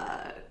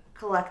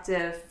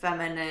collective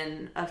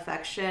feminine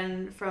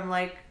affection from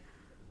like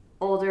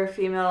older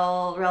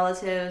female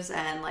relatives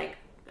and like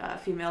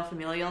female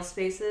familial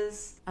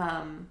spaces.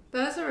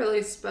 That's a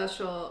really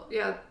special,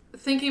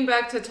 thinking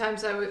back to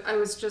times I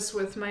was just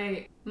with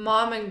my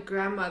mom and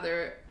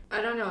grandmother,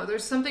 I don't know,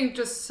 there's something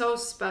just so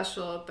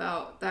special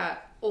about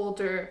that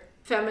older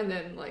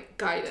feminine like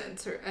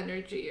guidance or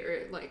energy,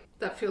 or like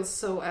that feels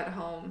so at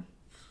home.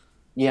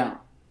 Yeah,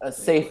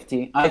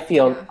 safety. I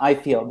feel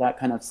that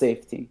kind of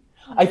safety.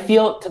 Mm-hmm. I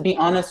feel, to be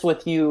honest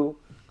with you,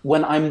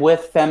 when I'm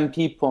with femme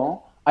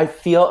people, I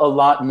feel a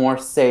lot more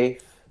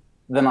safe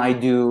than I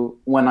do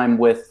when I'm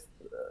with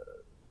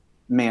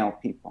male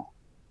people.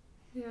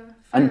 Yeah.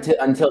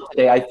 Until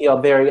today, I feel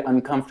very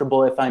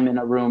uncomfortable if I'm in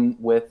a room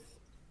with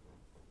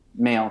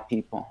male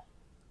people.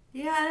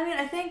 Yeah, I mean,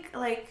 I think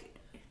like...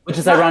 Which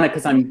is ironic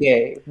because I'm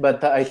gay,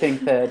 but I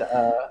think that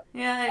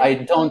I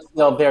don't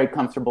feel very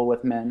comfortable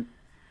with men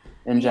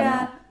in general.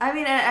 Yeah, I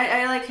mean,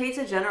 I like hate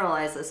to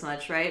generalize this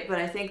much, right? But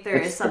I think there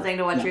is something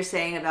to what you're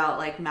saying about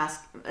like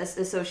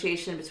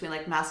association between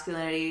like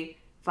masculinity,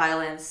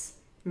 violence,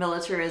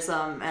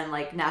 militarism, and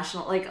like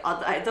national, like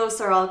those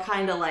are all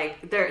kind of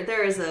like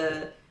there's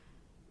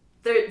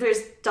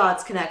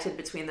dots connected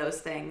between those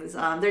things.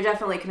 They're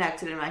definitely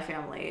connected in my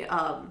family.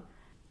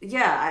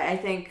 I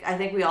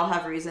think we all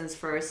have reasons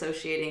for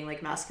associating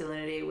like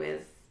masculinity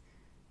with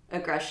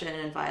aggression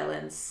and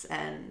violence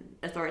and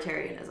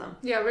authoritarianism.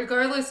 Yeah,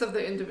 regardless of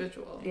the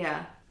individual.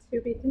 Yeah.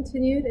 To be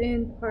continued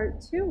in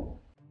part 2.